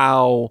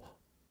how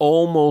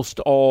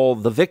almost all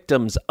the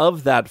victims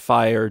of that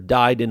fire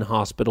died in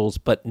hospitals,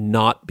 but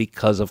not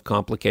because of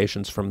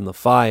complications from the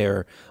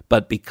fire,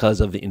 but because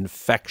of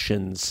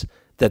infections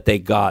that they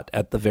got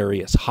at the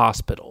various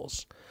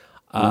hospitals.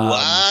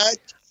 What?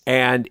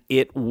 And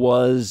it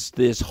was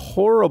this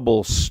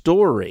horrible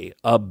story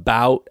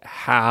about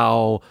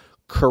how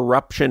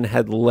corruption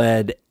had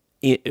led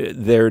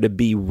there to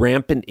be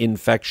rampant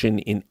infection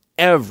in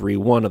every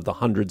one of the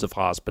hundreds of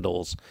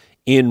hospitals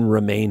in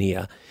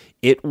Romania.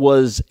 It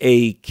was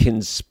a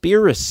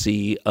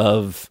conspiracy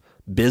of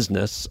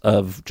business,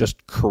 of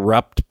just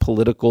corrupt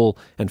political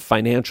and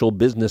financial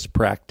business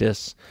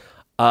practice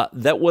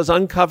that was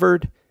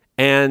uncovered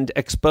and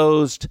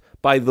exposed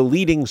by the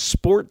leading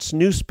sports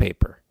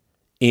newspaper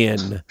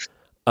in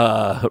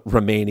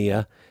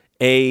Romania,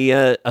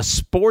 a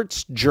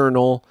sports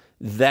journal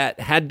that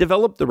had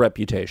developed the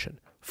reputation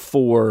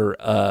for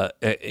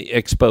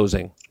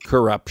exposing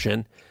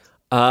corruption,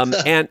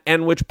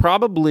 and which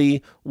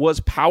probably was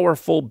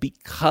powerful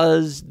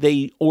because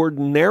they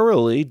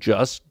ordinarily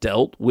just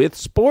dealt with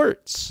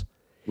sports.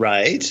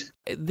 Right.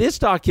 This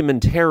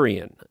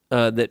documentarian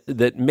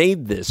that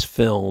made this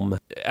film,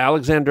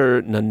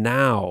 Alexander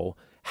Nanau,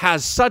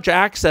 has such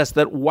access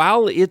that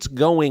while it's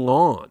going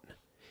on,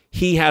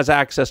 he has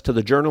access to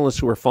the journalists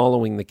who are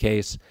following the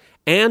case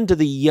and to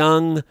the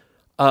young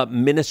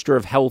minister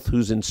of health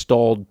who's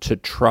installed to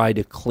try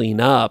to clean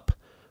up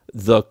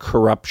the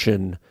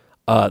corruption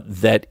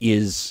that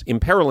is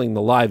imperiling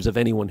the lives of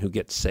anyone who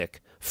gets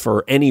sick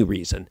for any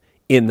reason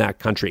in that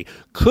country.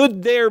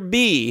 Could there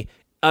be,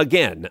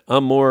 again,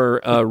 a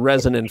more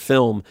resonant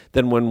film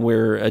than when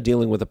we're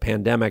dealing with a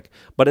pandemic?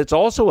 But it's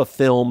also a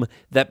film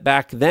that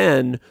back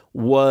then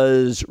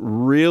was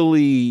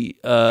really,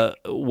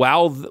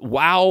 while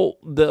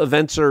the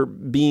events are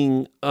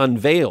being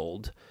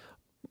unveiled,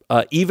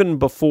 even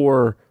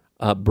before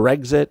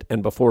Brexit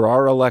and before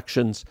our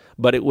elections,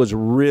 but it was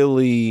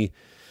really,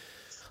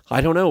 I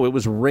don't know, it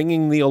was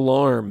ringing the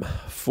alarm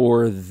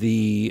for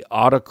the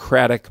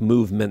autocratic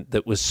movement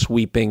that was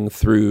sweeping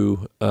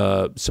through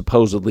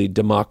supposedly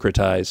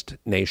democratized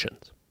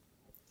nations.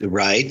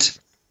 Right.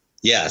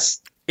 Yes.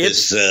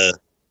 It's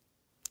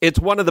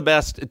one of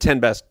the 10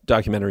 best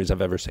documentaries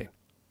I've ever seen.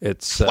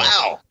 It's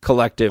wow.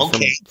 Collective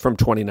from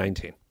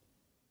 2019.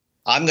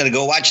 I'm going to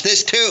go watch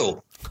this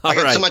too. All I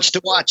got right. so much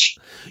to watch.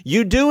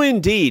 You do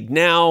indeed.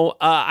 Now,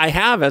 I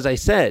have, as I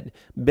said,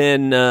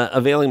 been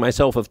availing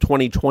myself of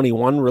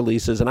 2021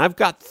 releases, and I've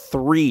got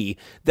 3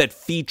 that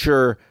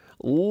feature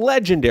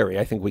legendary,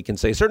 I think we can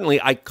say, certainly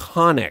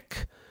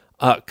iconic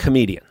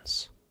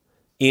comedians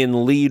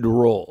in lead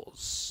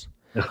roles.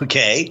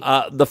 Okay.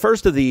 The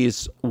first of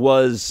these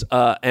was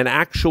an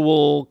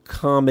actual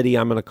comedy,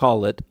 I'm going to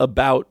call it,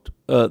 about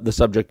the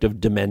subject of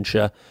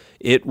dementia.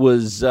 It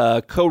was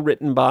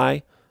co-written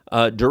by,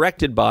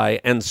 directed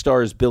by, and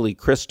stars Billy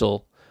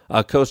Crystal,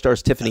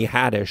 co-stars Tiffany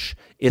Haddish.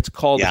 It's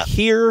called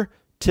Here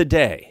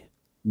Today.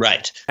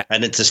 Right.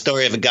 And it's a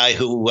story of a guy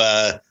who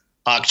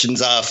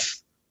auctions off,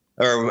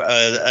 or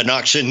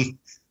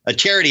a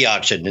charity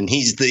auction, and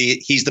he's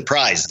the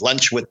prize.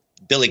 Lunch with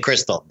Billy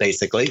Crystal,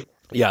 basically.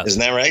 Yeah. Isn't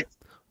that right?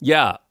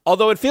 Yeah.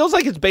 Although it feels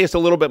like it's based a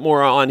little bit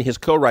more on his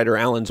co-writer,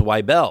 Alan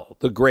Zweibel,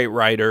 the great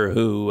writer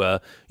who,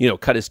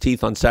 cut his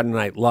teeth on Saturday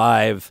Night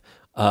Live,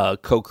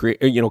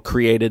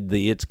 created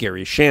the It's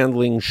Gary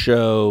Shandling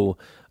show,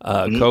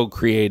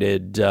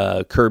 co-created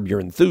Curb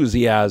Your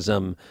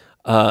Enthusiasm.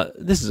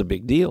 This is a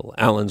big deal,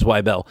 Alan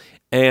Zweibel.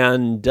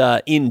 And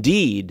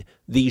indeed,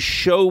 the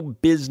show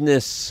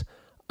business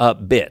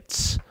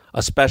bits,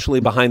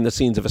 especially behind the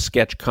scenes of a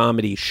sketch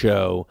comedy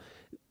show,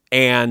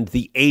 and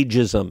the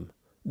ageism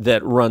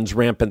that runs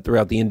rampant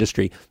throughout the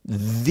industry,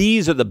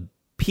 these are the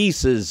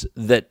pieces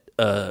that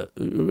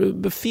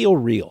feel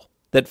real,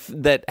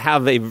 that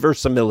have a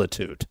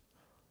verisimilitude,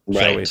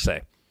 shall we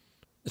say.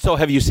 So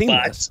have you seen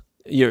this?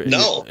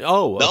 No,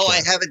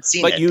 I haven't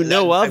seen it. But you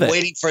know of it. I'm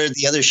waiting for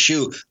the other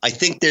shoe. I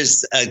think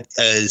there's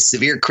a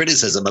severe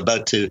criticism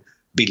about to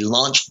be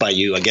launched by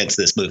you against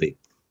this movie.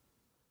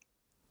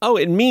 Oh,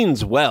 it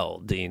means well,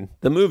 Dean.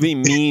 The movie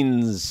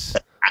means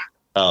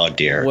oh,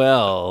 dear.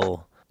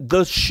 Well,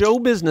 the show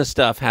business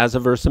stuff has a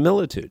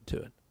verisimilitude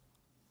to it.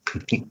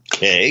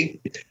 Okay.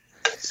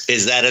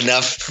 Is that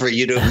enough for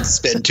you to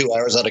spend 2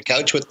 hours on a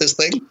couch with this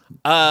thing?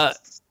 I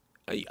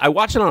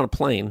watched it on a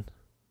plane.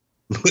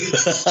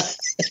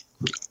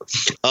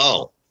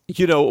 Oh.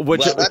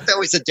 That's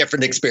always a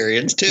different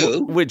experience,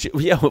 too.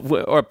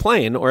 Or a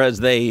plane, or as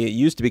they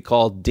used to be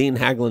called, Dean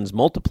Haglin's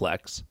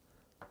multiplex.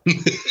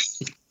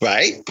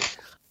 Right?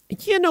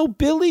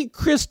 Billy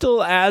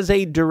Crystal as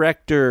a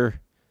director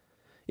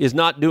is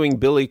not doing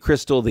Billy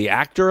Crystal, the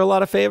actor, a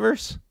lot of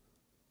favors.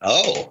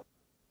 Oh,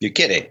 you're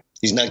kidding.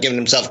 He's not giving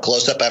himself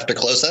close-up after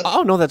close-up?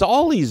 Oh, no, that's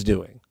all he's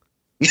doing.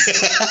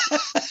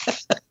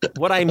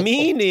 What I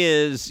mean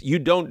is you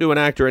don't do an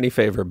actor any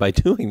favor by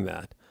doing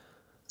that.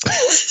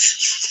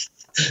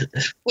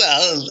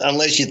 Well,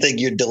 unless you think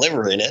you're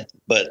delivering it.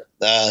 But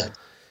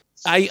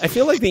I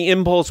feel like the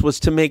impulse was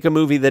to make a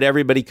movie that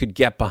everybody could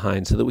get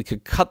behind so that we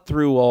could cut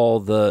through all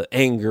the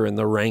anger and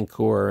the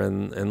rancor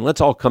and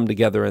let's all come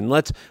together and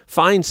let's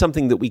find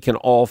something that we can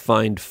all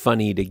find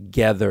funny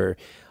together.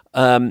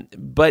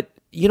 But,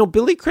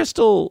 Billy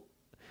Crystal,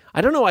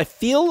 I don't know. I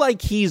feel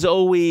like his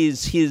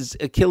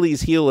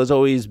Achilles heel has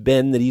always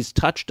been that he's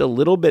touched a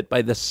little bit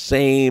by the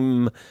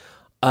same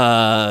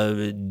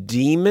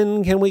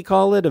demon, can we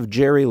call it, of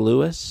Jerry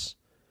Lewis,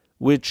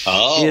 which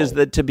is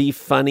that to be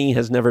funny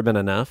has never been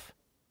enough.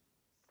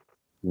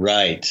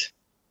 Right.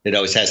 It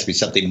always has to be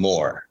something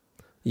more.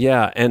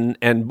 Yeah,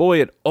 and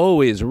boy, it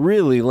always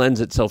really lends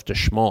itself to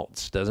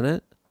schmaltz, doesn't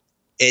it?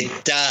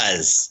 It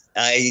does.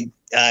 I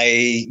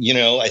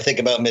think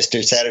about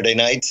Mr. Saturday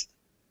Night,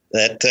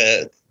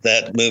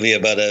 that movie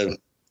about a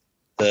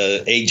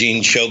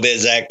aging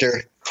showbiz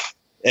actor,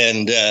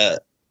 and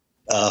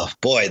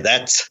boy,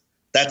 that's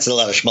a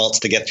lot of schmaltz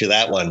to get through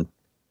that one.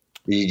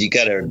 You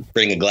got to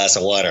bring a glass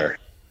of water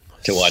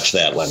to watch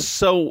that one.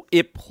 So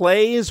it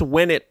plays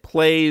when it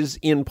plays,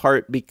 in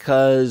part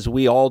because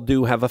we all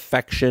do have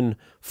affection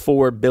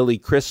for Billy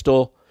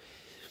Crystal.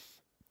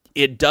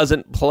 It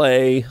doesn't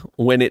play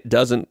when it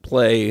doesn't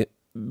play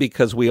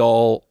because we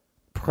all,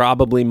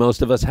 probably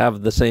most of us,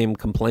 have the same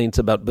complaints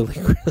about Billy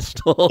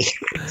Crystal.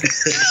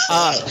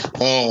 I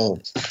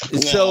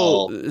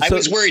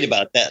was worried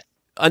about that.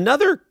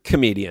 Another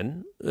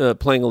comedian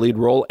playing a lead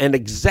role and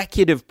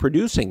executive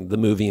producing the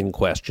movie in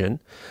question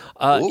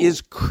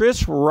is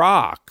Chris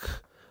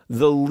Rock,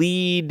 the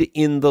lead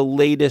in the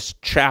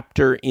latest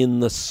chapter in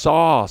the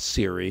Saw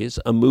series,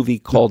 a movie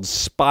called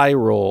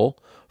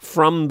Spiral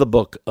from the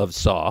book of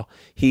Saw.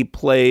 He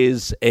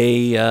plays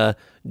a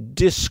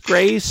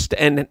disgraced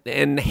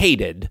and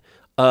hated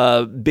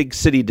big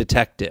city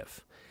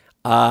detective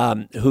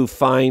who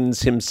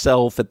finds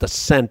himself at the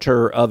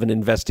center of an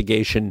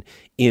investigation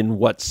in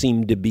what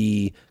seemed to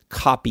be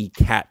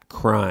copycat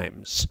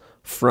crimes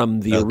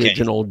from the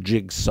original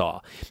Jigsaw.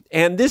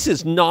 And this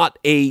is not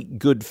a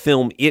good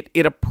film.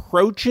 It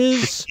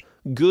approaches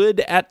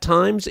good at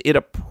times. It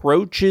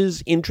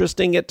approaches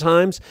interesting at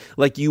times.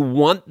 Like, you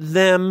want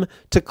them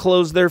to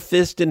close their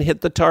fist and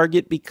hit the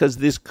target because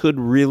this could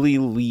really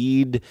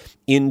lead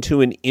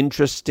into an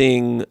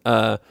interesting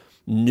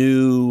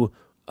new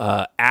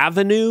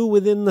avenue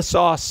within the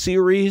Saw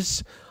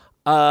series.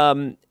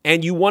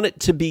 And you want it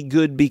to be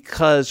good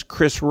because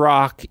Chris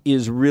Rock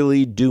is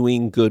really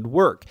doing good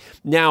work.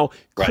 Now,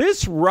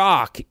 Chris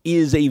Rock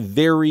is a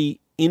very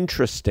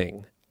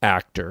interesting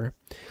actor.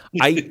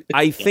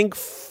 I think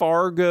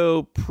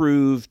Fargo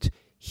proved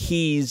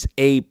he's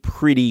a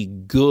pretty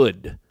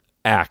good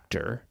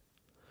actor,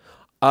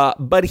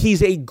 but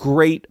he's a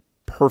great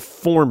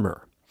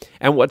performer.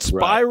 And what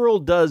Spiral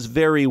does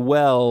very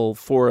well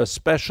for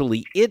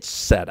especially its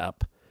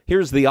setup,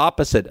 here's the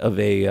opposite of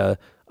a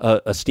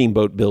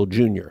Steamboat Bill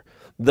Jr.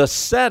 The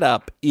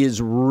setup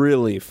is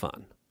really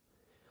fun.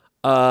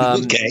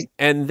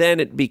 And then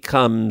it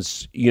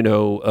becomes,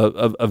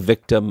 a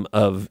victim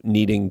of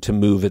needing to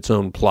move its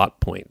own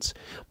plot points.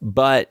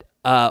 But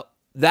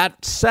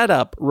that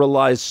setup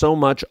relies so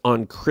much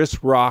on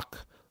Chris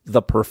Rock,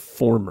 the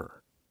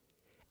performer.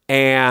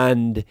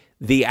 And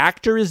the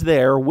actor is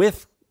there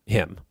with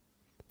him.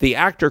 The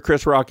actor,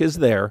 Chris Rock, is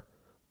there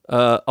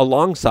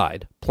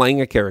alongside,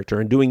 playing a character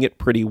and doing it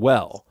pretty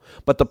well.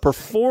 But the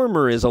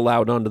performer is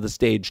allowed onto the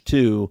stage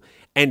too,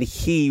 and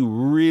he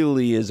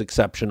really is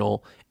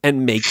exceptional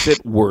and makes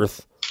it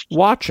worth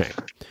watching.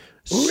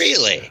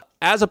 Really?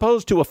 As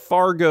opposed to a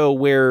Fargo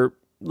where,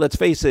 let's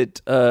face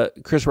it,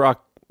 Chris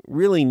Rock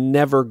really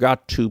never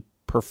got to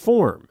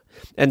perform.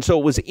 And so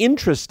it was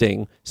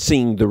interesting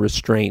seeing the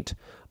restraint,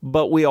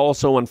 but we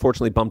also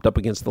unfortunately bumped up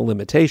against the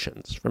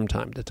limitations from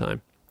time to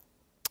time.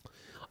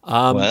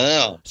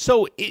 Wow.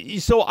 So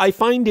I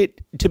find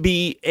it to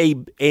be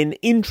an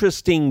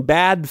interesting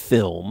bad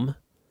film,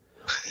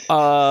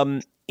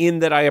 in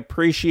that I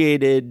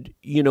appreciated,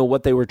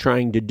 what they were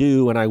trying to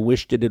do, and I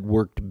wished it had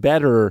worked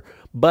better.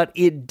 But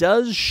it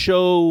does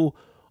show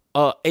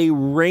a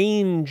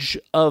range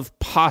of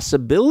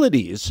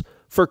possibilities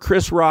for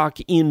Chris Rock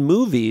in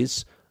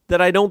movies that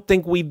I don't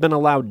think we've been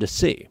allowed to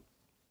see.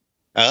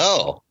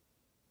 Oh,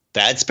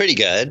 that's pretty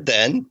good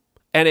then.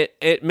 And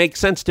it makes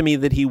sense to me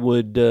that he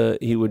would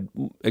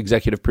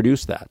executive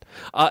produce that.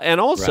 And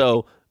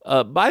also,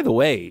 by the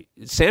way,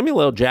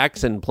 Samuel L.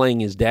 Jackson playing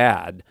his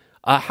dad,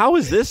 how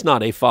is this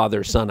not a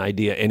father-son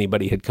idea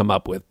anybody had come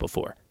up with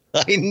before?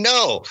 I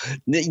know.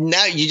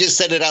 Now you just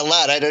said it out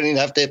loud. I don't even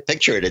have to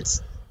picture it.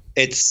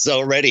 It's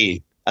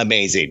already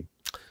amazing.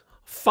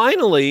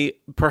 Finally,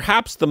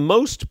 perhaps the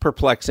most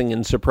perplexing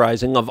and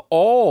surprising of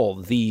all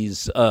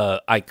these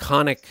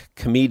iconic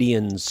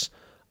comedians'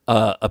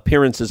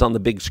 appearances on the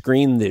big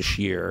screen this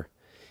year,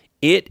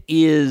 it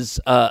is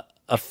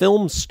a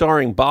film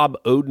starring Bob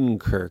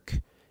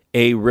Odenkirk,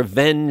 a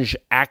revenge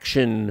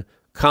action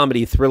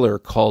comedy thriller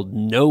called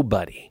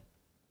Nobody.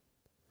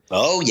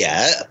 Oh,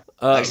 yeah.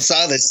 I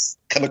saw this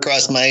come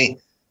across my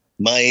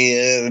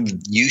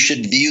you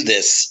should view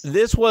this.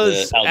 This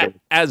was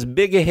as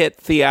big a hit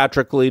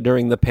theatrically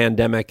during the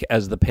pandemic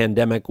as the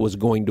pandemic was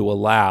going to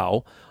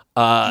allow.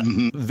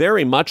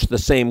 Very much the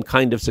same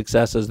kind of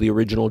success as the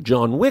original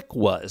John Wick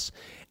was.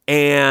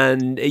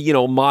 And,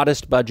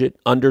 modest budget,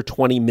 under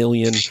 20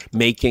 million,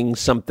 making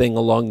something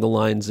along the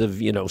lines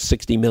of,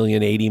 60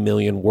 million, 80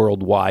 million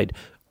worldwide.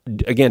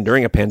 Again,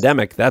 during a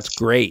pandemic, that's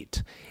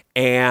great.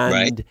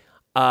 And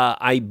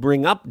I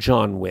bring up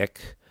John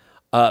Wick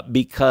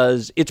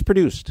because it's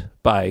produced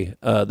by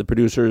the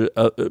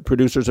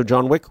producers of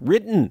John Wick,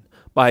 written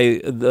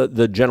by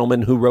the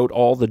gentleman who wrote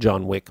all the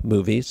John Wick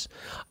movies.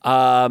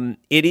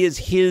 It is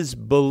his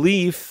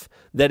belief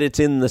that it's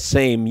in the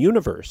same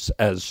universe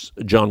as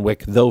John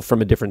Wick, though from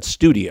a different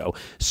studio.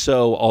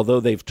 So although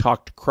they've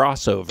talked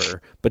crossover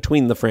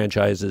between the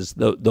franchises,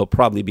 there'll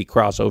probably be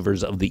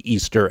crossovers of the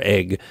Easter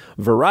egg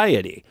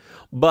variety.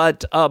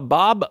 But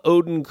Bob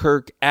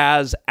Odenkirk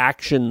as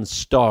action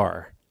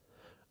star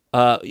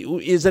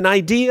is an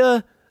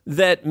idea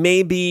that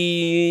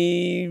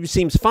maybe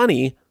seems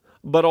funny,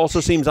 but also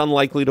seems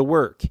unlikely to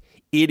work.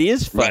 It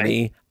is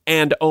funny,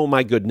 and oh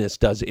my goodness,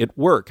 does it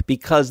work?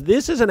 Because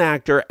this is an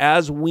actor,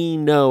 as we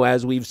know,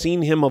 as we've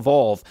seen him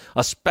evolve,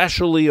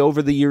 especially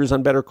over the years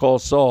on Better Call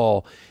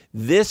Saul,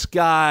 this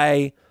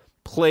guy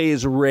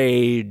plays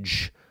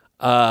rage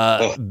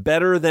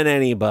better than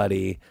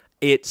anybody.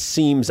 It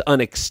seems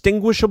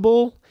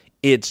unextinguishable,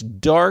 it's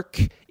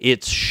dark,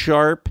 it's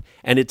sharp,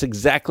 and it's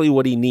exactly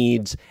what he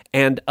needs.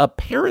 And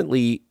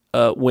apparently,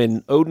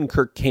 when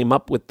Odenkirk came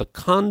up with the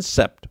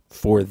concept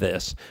for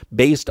this,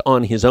 based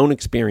on his own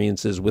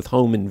experiences with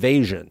home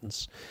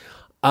invasions,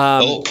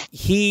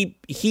 he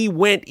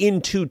went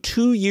into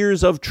 2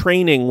 years of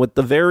training with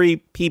the very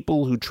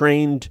people who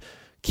trained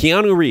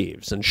Keanu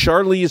Reeves and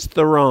Charlize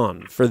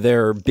Theron for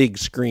their big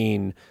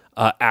screen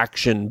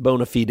action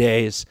bona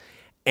fides,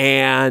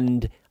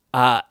 and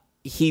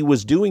he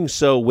was doing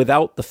so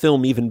without the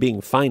film even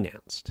being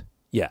financed.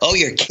 Yeah. Oh,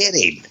 you're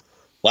kidding!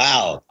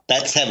 Wow,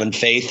 that's having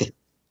faith.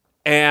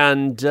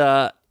 And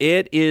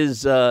it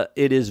is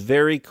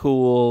very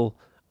cool.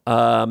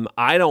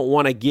 I don't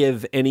want to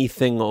give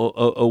anything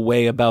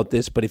away about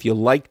this, but if you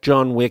like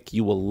John Wick,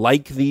 you will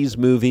like these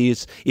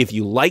movies. If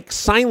you like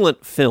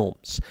silent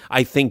films,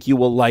 I think you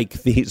will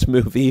like these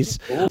movies.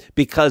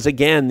 Because,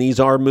 again, these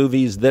are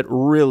movies that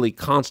really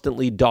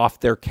constantly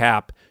doff their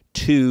cap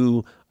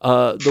to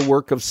the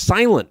work of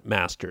silent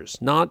masters,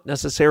 not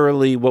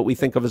necessarily what we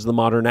think of as the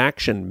modern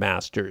action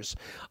masters.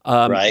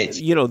 Right.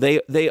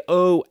 They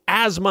owe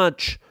as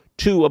much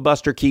to a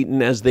Buster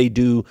Keaton as they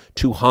do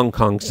to Hong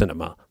Kong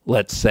cinema,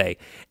 let's say.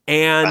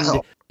 And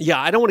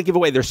I don't want to give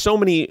away. There's so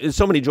many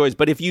joys.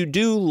 But if you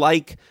do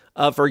like,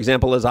 for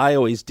example, as I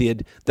always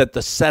did, that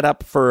the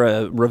setup for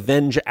a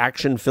revenge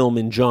action film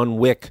in John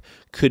Wick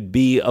could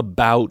be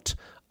about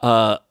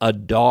a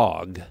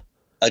dog.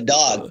 A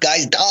dog,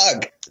 guy's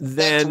dog.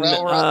 Then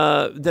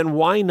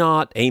why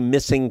not a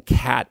missing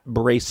cat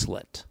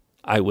bracelet?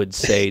 I would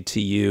say to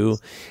you,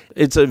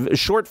 it's a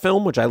short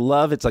film, which I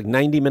love. It's like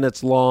 90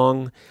 minutes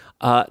long.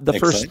 The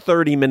first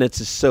 30 minutes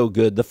is so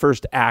good. The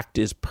first act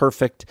is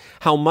perfect.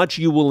 How much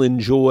you will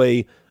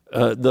enjoy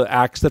the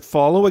acts that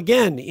follow,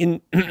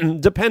 again,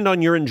 depend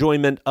on your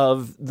enjoyment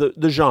of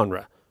the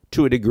genre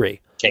to a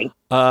degree. Okay.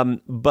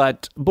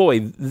 But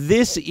boy,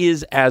 this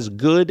is as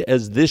good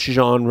as this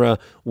genre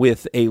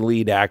with a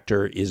lead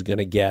actor is going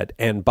to get.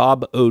 And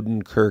Bob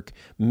Odenkirk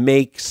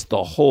makes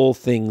the whole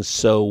thing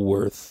so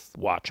worth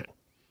watching.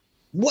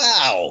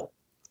 Wow.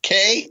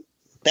 Okay.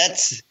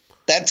 That's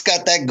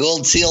got that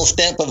gold seal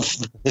stamp of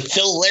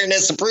Phil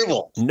Lairness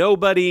approval.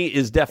 Nobody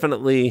is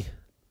definitely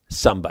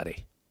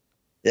somebody.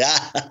 Yeah.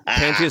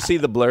 Can't you see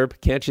the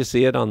blurb? Can't you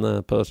see it on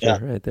the poster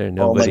right there?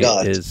 Nobody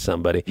is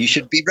somebody. You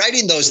should be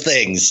writing those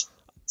things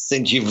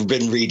since you've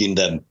been reading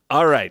them.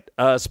 All right.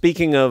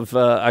 Speaking of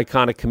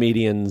iconic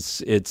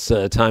comedians, it's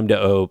time to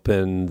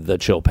open the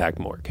Chill Pack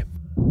Morgue.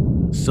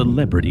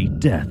 Celebrity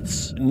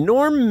deaths.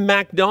 Norm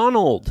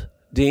Macdonald,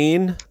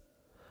 Dean.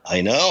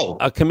 I know.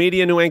 A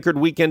comedian who anchored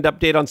Weekend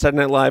Update on Saturday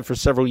Night Live for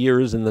several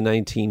years in the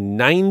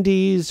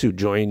 1990s, who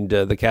joined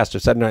the cast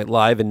of Saturday Night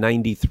Live in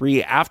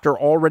 93 after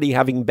already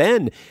having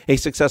been a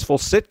successful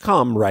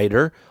sitcom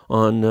writer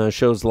on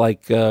shows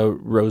like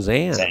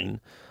Roseanne.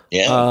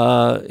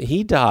 Yeah.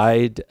 He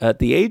died at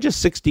the age of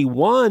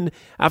 61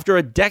 after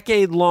a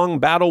decade-long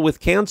battle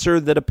with cancer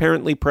that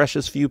apparently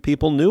precious few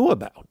people knew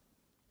about.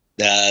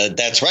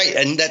 That's right.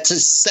 And that's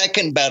his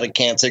second bout of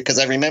cancer, because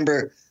I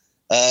remember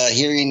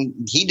hearing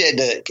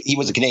he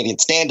was a Canadian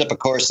stand-up, of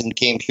course, and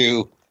came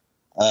through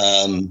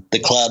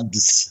the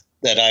clubs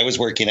that I was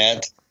working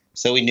at.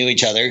 So we knew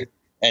each other.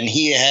 And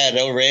he had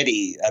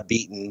already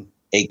beaten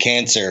a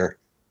cancer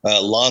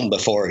long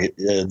before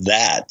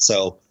that.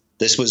 So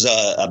this was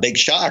a big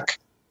shock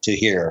to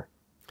hear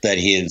that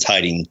he is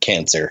hiding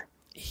cancer.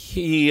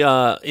 He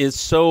is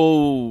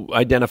so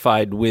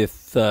identified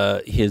with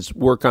his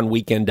work on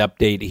Weekend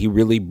Update. He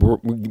really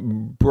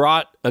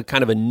brought a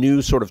kind of a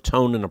new sort of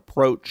tone and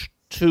approach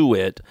to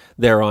it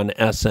there on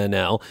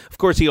SNL. Of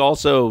course, he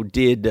also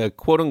did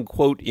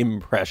quote-unquote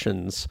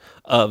impressions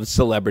of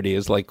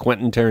celebrities like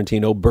Quentin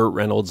Tarantino, Burt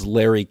Reynolds,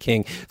 Larry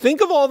King.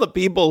 Think of all the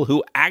people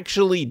who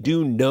actually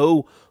do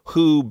know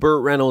who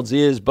Burt Reynolds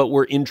is, but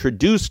were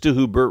introduced to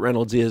who Burt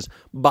Reynolds is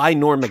by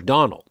Norm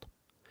Macdonald.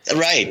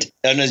 Right,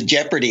 on his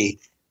Jeopardy.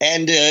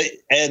 And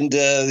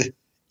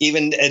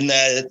even in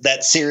that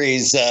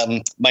series,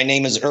 My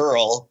Name is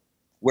Earl,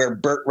 where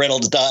Burt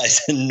Reynolds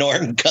dies and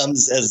Norm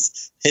comes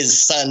as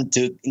his son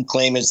to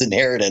claim his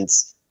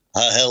inheritance.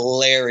 A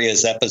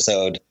hilarious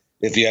episode,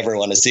 if you ever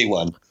want to see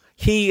one.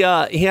 He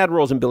had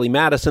roles in Billy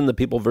Madison, The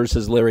People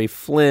vs. Larry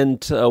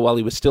Flint, while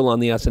he was still on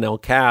the SNL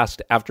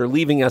cast. After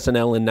leaving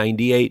SNL in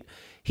 98,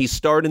 he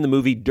starred in the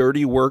movie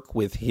Dirty Work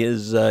with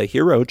his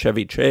hero,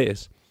 Chevy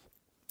Chase.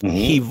 Mm-hmm.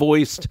 He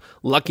voiced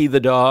Lucky the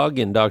Dog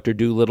in Dr.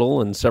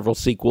 Dolittle and several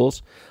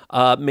sequels,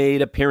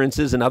 made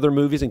appearances in other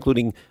movies,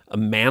 including A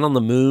Man on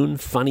the Moon,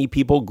 Funny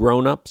People,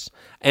 Grown Ups,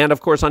 and, of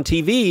course, on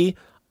TV,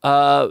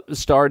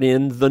 starred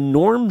in The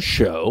Norm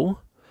Show,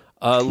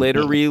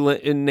 later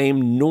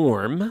renamed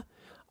Norm,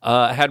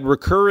 had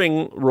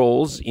recurring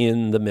roles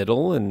in the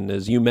middle, and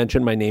as you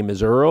mentioned, My Name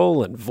is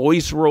Earl, and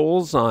voice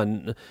roles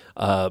on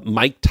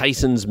Mike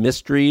Tyson's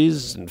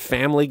Mysteries and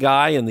Family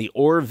Guy and The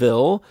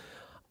Orville.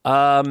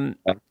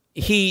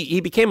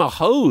 He became a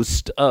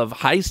host of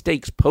High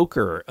Stakes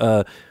Poker,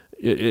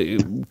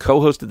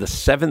 co-hosted the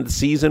 7th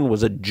season,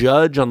 was a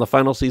judge on the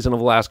final season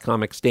of Last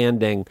Comic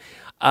Standing.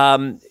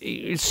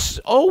 It's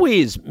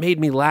always made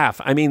me laugh.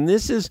 I mean,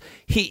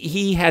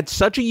 he had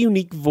such a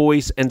unique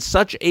voice and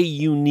such a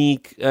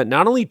unique,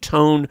 not only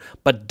tone,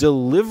 but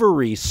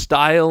delivery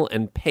style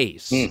and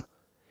pace.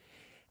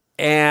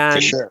 And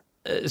for sure.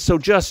 So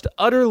just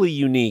utterly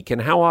unique.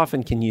 And how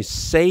often can you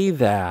say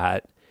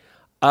that?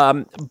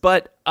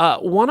 But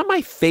one of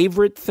my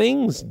favorite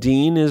things,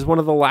 Dean, is one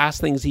of the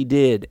last things he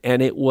did,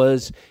 and it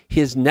was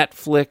his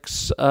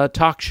Netflix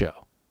talk show.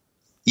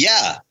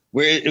 Yeah,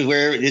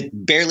 where it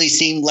barely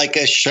seemed like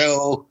a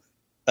show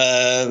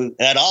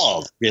at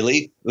all,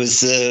 really. It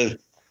was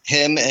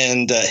him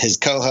and his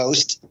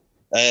co-host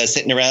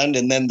sitting around,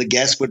 and then the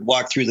guest would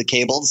walk through the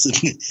cables,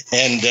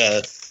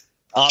 and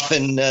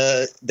often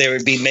there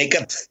would be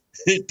makeup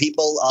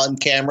people on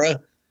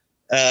camera.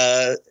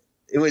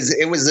 It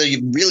was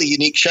a really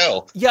unique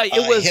show. Yeah,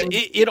 it was.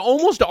 It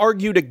almost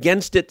argued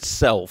against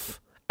itself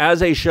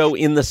as a show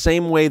in the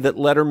same way that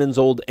Letterman's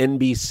old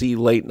NBC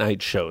late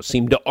night show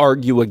seemed to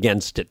argue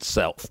against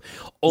itself.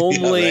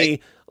 Only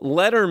right.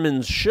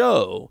 Letterman's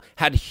show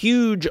had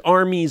huge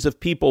armies of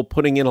people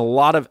putting in a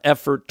lot of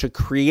effort to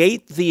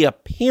create the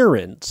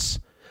appearance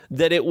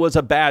that it was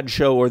a bad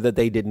show or that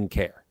they didn't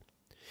care.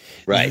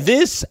 Right.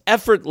 This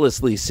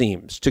effortlessly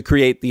seems to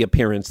create the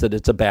appearance that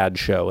it's a bad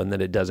show and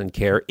that it doesn't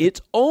care.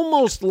 It's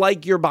almost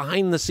like you're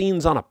behind the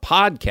scenes on a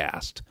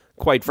podcast,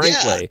 quite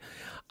frankly.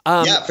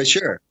 Yeah, for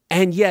sure.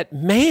 And yet,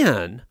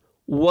 man,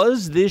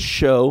 was this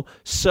show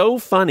so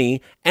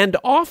funny, and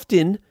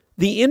often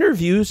the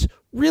interviews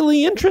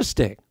really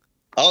interesting.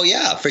 Oh,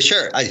 yeah, for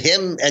sure.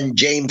 Him and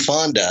Jane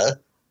Fonda.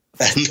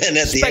 And then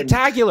at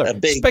Spectacular.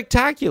 The end,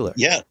 Spectacular.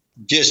 Yeah,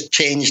 just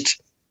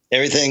changed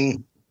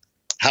everything.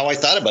 How I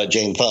thought about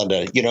Jane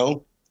Fonda,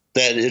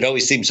 that it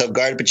always seemed so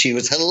guarded, but she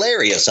was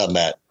hilarious on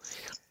that.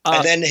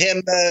 And then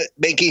him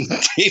making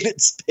David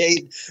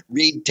Spade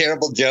read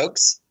terrible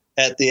jokes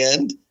at the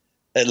end.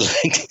 And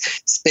like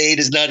Spade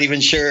is not even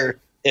sure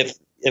if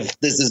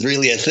this is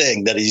really a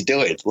thing that he's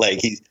doing.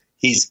 Like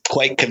he's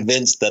quite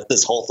convinced that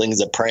this whole thing is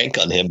a prank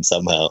on him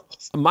somehow.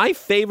 My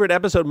favorite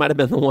episode might have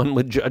been the one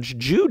with Judge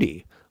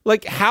Judy.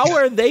 Like, how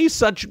are they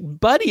such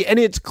buddy? And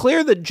it's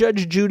clear that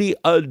Judge Judy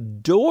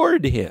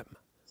adored him.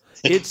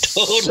 It's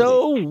Totally.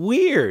 so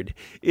weird.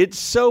 It's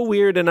so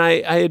weird, and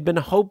I had been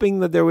hoping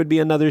that there would be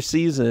another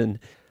season.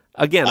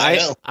 Again,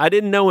 I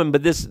didn't know him,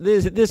 but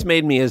this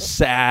made me as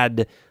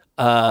sad,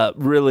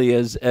 really,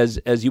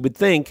 as you would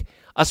think,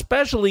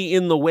 especially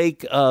in the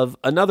wake of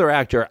another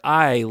actor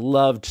I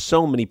loved,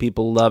 so many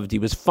people loved. He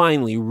was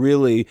finally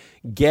really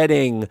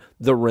getting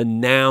the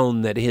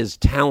renown that his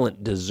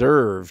talent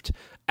deserved.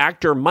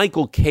 Actor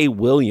Michael K.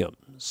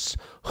 Williams,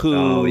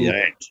 who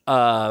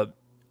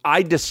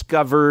I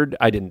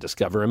didn't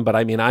discover him, but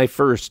I mean, I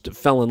first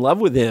fell in love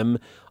with him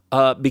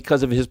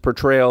because of his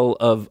portrayal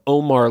of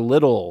Omar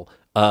Little,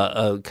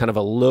 a kind of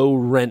a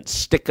low-rent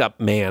stick-up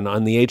man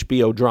on the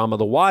HBO drama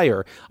The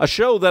Wire, a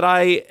show that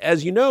I,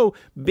 as you know,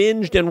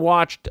 binged and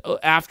watched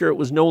after it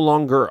was no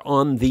longer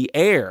on the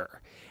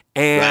air.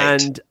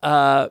 And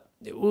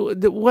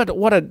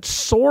what a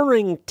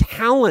soaring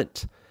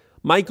talent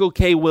Michael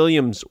K.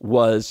 Williams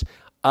was.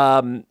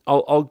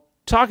 I'll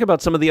talk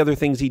about some of the other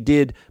things he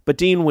did, but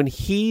Dean, when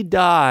he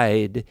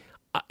died,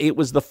 it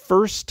was the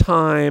first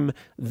time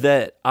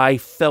that I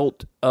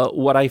felt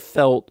what I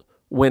felt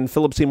when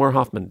Philip Seymour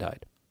Hoffman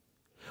died,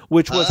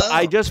 which was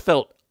I just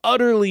felt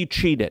utterly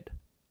cheated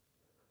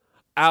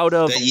out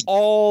of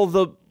all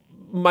the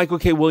Michael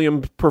K.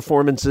 Williams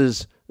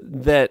performances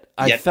that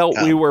I felt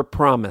we were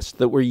promised,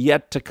 that were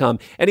yet to come.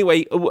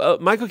 Anyway,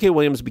 Michael K.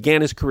 Williams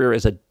began his career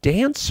as a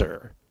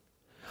dancer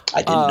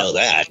I didn't know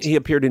that. He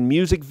appeared in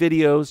music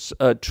videos,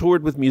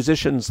 toured with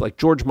musicians like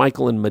George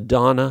Michael and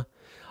Madonna.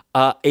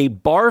 A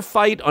bar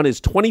fight on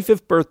his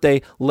 25th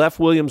birthday left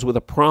Williams with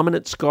a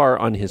prominent scar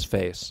on his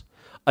face,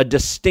 a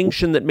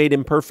distinction that made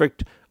him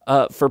perfect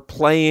for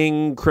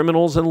playing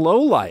criminals and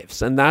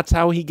lowlifes, and that's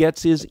how he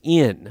gets his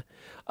in.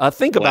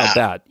 Think about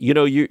that. You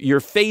know, your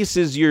face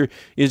is your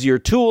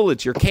tool.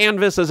 It's your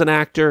canvas as an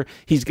actor.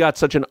 He's got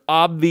such an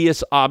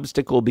obvious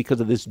obstacle because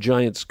of this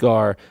giant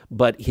scar,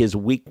 but his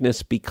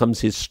weakness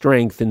becomes his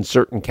strength in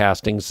certain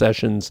casting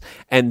sessions.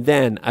 And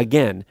then,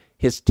 again,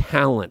 his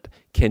talent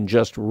can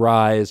just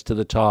rise to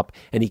the top,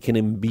 and he can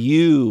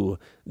imbue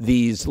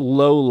these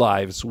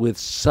lowlives with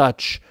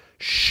such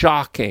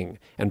shocking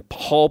and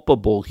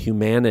palpable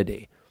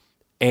humanity.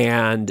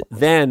 And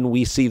then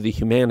we see the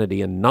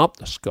humanity and not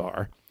the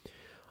scar.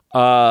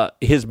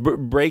 His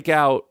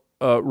breakout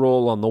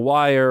role on The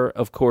Wire,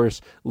 of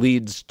course,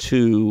 leads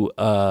to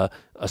a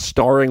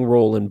starring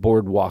role in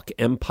Boardwalk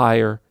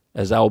Empire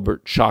as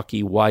Albert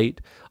Shockey White,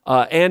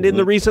 and in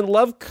the recent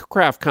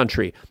Lovecraft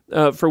Country,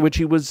 for which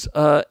he was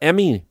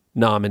Emmy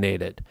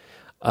nominated.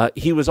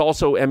 He was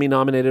also Emmy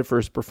nominated for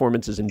his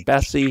performances in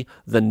Bessie,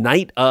 The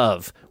Night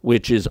Of,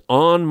 which is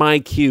on my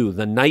queue.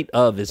 The Night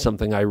Of is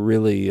something I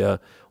really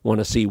want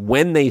to see.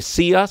 When They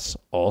See Us,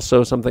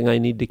 also something I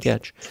need to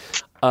catch.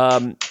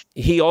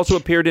 He also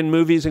appeared in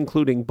movies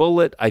including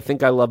Bullet, I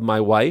Think I Love My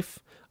Wife,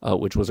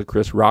 which was a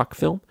Chris Rock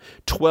film,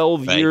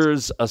 12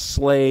 Years a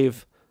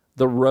Slave,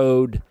 The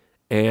Road,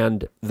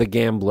 and The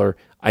Gambler.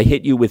 I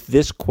hit you with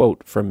this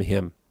quote from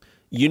him.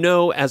 You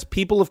know, as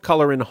people of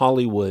color in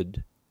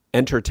Hollywood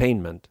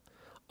entertainment,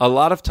 a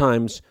lot of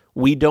times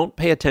we don't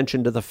pay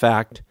attention to the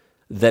fact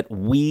that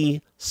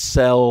we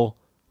sell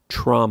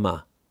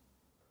trauma.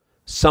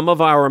 Some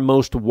of our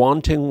most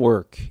wanting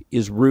work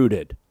is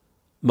rooted,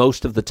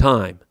 most of the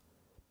time,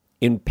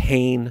 in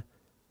pain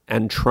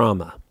and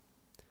trauma.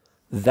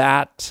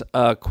 That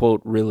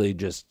quote really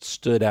just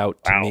stood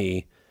out to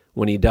me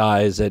when he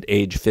dies at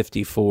age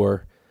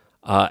 54.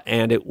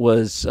 And it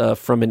was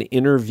from an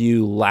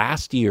interview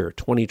last year,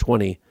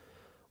 2020,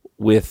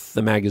 with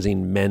the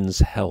magazine Men's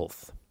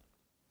Health.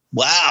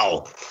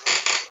 Wow.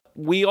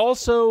 We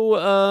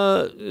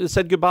also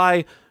said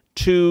goodbye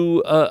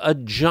to a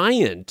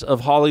giant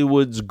of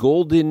Hollywood's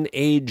golden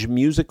age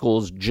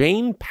musicals,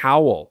 Jane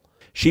Powell.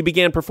 She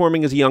began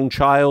performing as a young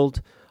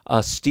child,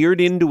 steered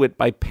into it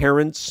by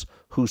parents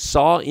who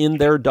saw in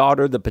their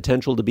daughter the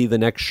potential to be the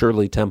next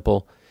Shirley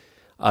Temple.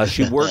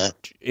 She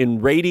worked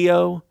in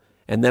radio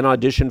and then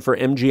auditioned for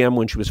MGM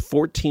when she was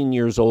 14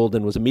 years old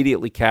and was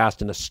immediately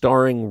cast in a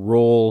starring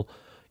role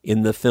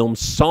in the film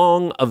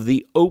Song of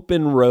the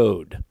Open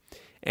Road.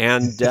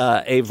 And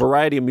a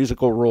variety of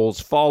musical roles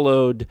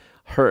followed.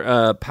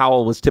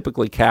 Powell was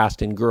typically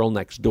cast in Girl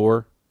Next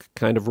Door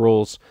kind of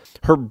roles.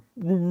 Her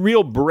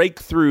real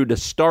breakthrough to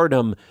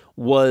stardom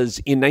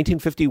was in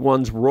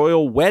 1951's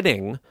Royal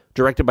Wedding,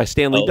 directed by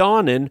Stanley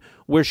Donen,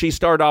 where she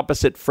starred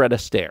opposite Fred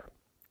Astaire.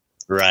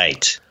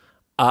 Right.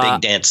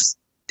 Big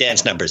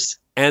dance numbers.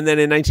 And then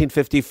in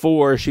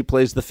 1954, she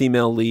plays the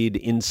female lead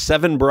in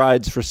Seven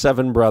Brides for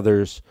Seven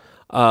Brothers,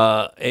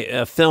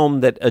 a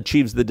film that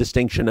achieves the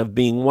distinction of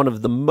being one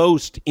of the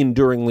most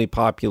enduringly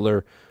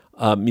popular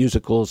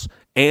musicals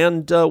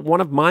and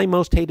one of my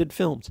most hated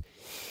films.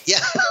 Yeah,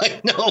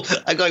 I know.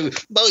 I'm going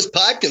most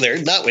popular,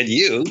 not with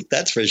you,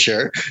 that's for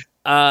sure.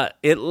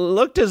 It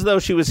looked as though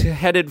she was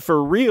headed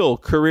for real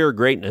career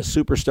greatness,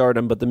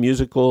 superstardom, but the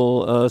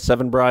musical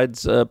Seven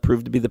Brides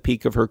proved to be the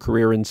peak of her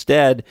career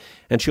instead,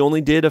 and she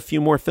only did a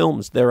few more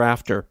films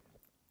thereafter.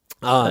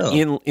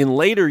 In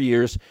later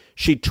years,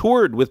 she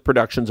toured with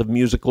productions of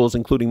musicals,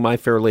 including My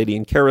Fair Lady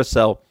and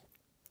Carousel,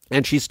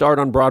 and she starred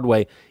on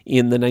Broadway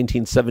in the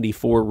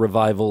 1974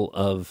 revival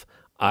of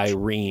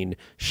Irene.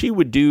 She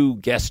would do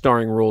guest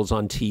starring roles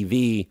on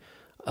TV,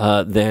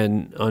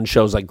 then on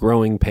shows like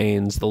Growing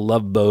Pains, The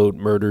Love Boat,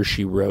 Murder,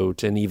 She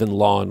Wrote, and even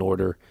Law and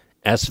Order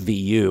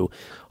SVU.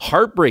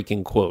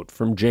 Heartbreaking quote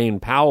from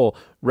Jane Powell,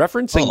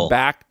 referencing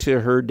back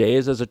to her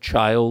days as a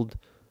child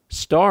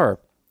star.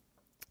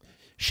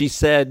 She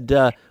said,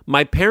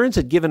 my parents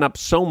had given up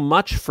so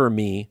much for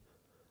me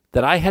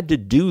that I had to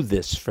do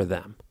this for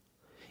them.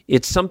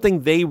 It's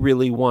something they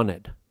really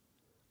wanted.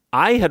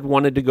 I had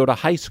wanted to go to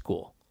high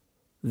school.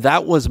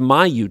 That was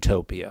my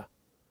utopia.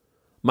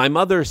 My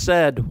mother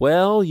said,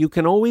 well, you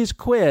can always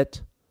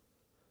quit,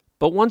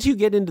 but once you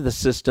get into the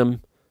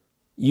system,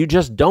 you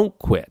just don't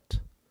quit.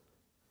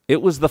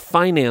 It was the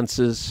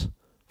finances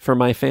for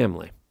my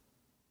family.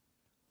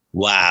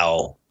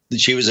 Wow.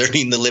 She was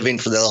earning the living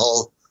for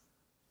the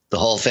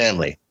whole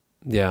family.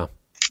 Yeah.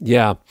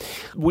 Yeah.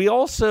 We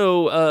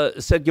also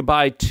said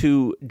goodbye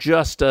to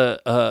just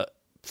a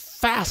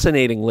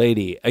fascinating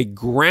lady, a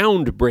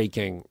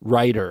groundbreaking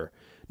writer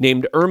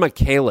named Irma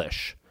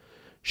Kalish.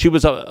 She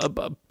was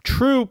a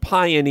true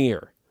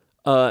pioneer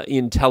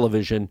in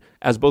television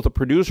as both a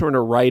producer and a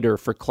writer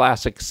for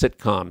classic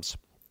sitcoms.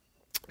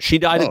 She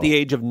died at the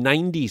age of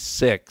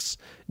 96,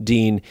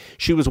 Dean.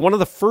 She was one of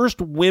the first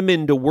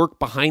women to work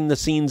behind the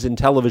scenes in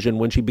television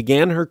when she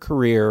began her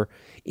career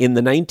in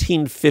the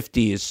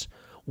 1950s,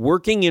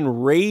 working in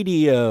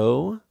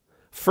radio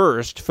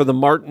first for the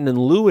Martin and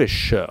Lewis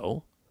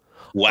show.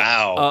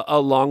 Wow.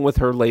 Along with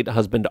her late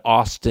husband,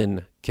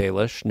 Austin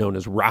Kalish, known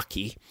as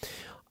Rocky.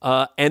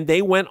 And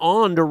they went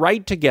on to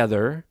write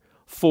together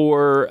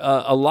for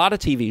a lot of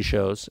TV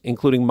shows,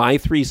 including My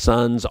Three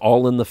Sons,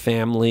 All in the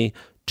Family,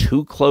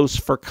 Too Close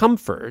for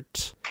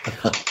Comfort.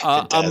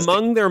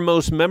 Among their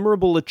most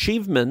memorable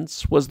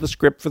achievements was the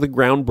script for the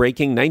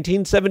groundbreaking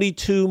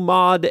 1972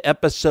 Maude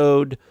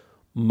episode,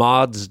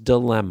 Maude's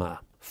Dilemma,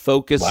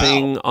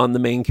 focusing on the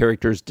main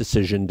character's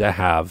decision to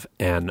have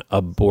an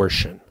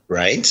abortion.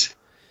 Right.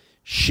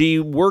 She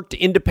worked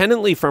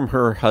independently from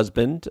her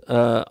husband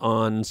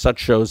on such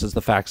shows as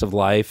The Facts of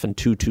Life and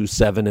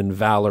 227 and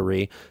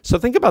Valerie. So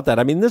think about that.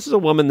 I mean, this is a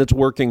woman that's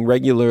working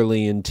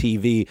regularly in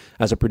TV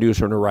as a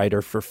producer and a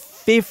writer for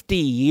 50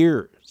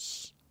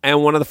 years.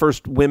 And one of the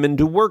first women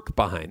to work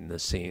behind the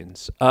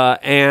scenes.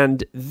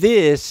 And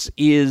this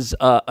is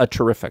a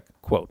terrific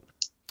quote.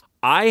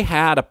 I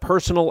had a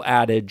personal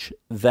adage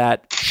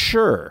that,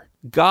 sure,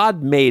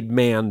 God made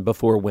man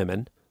before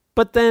women,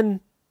 but then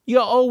you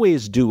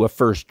always do a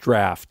first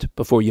draft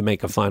before you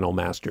make a final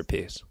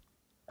masterpiece.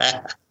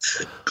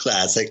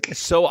 Classic.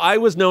 So I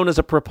was known as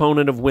a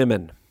proponent of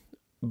women,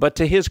 but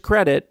to his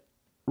credit,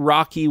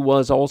 Rocky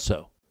was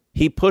also.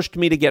 He pushed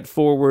me to get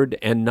forward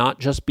and not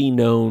just be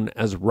known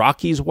as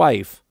Rocky's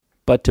wife,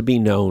 but to be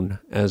known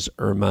as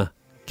Irma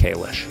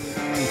Kalish.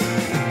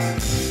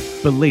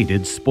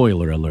 Belated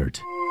spoiler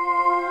alert.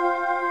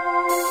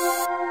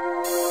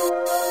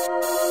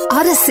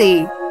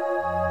 Odyssey.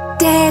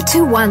 Dare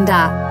to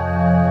wonder.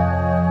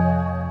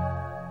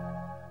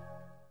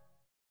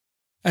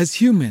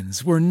 As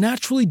humans, we're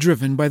naturally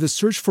driven by the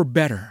search for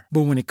better.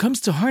 But when it comes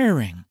to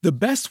hiring, the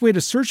best way to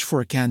search for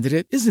a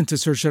candidate isn't to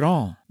search at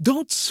all.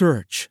 Don't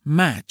search,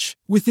 match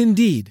with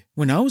Indeed.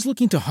 When I was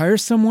looking to hire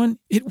someone,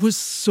 it was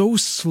so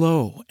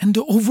slow and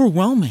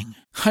overwhelming.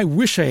 I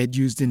wish I had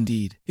used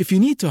Indeed. If you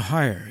need to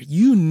hire,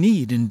 you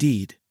need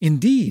Indeed.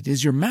 Indeed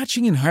is your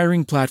matching and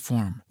hiring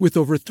platform with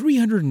over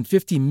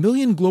 350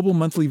 million global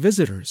monthly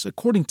visitors,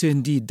 according to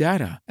Indeed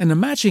data, and a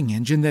matching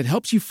engine that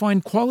helps you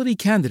find quality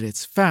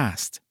candidates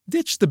fast.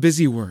 Ditch the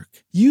busy work.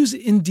 Use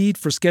Indeed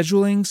for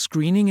scheduling,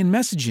 screening, and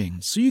messaging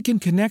so you can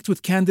connect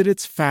with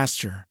candidates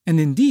faster.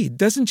 And Indeed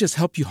doesn't just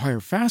help you hire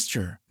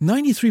faster.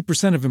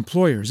 93% of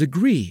employers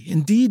agree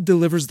Indeed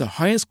delivers the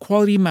highest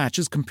quality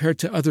matches compared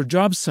to other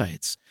job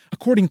sites,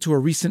 according to a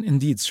recent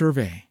Indeed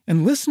survey.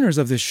 And listeners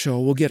of this show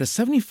will get a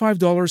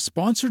 $75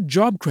 sponsored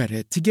job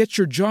credit to get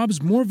your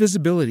jobs more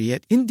visibility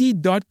at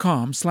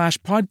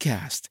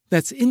Indeed.com/podcast.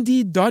 That's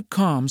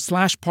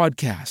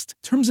Indeed.com/podcast.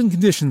 Terms and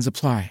conditions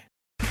apply.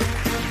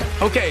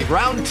 Okay,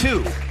 round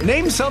two.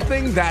 Name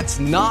something that's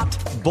not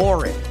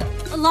boring.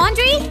 A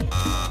laundry?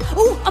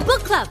 Ooh, a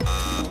book club.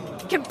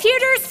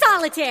 Computer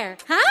solitaire,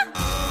 huh?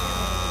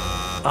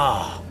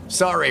 Ah,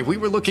 sorry, we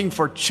were looking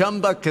for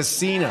Chumba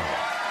Casino.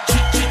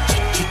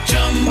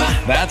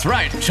 That's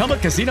right,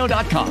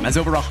 ChumbaCasino.com has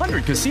over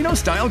 100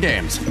 casino-style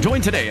games.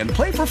 Join today and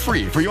play for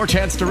free for your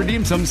chance to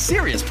redeem some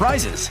serious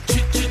prizes.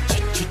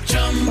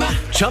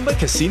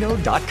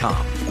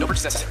 ChumbaCasino.com. No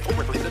purchase necessary. Void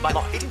where prohibited by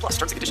law. 18+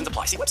 terms and conditions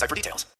apply. See website for details.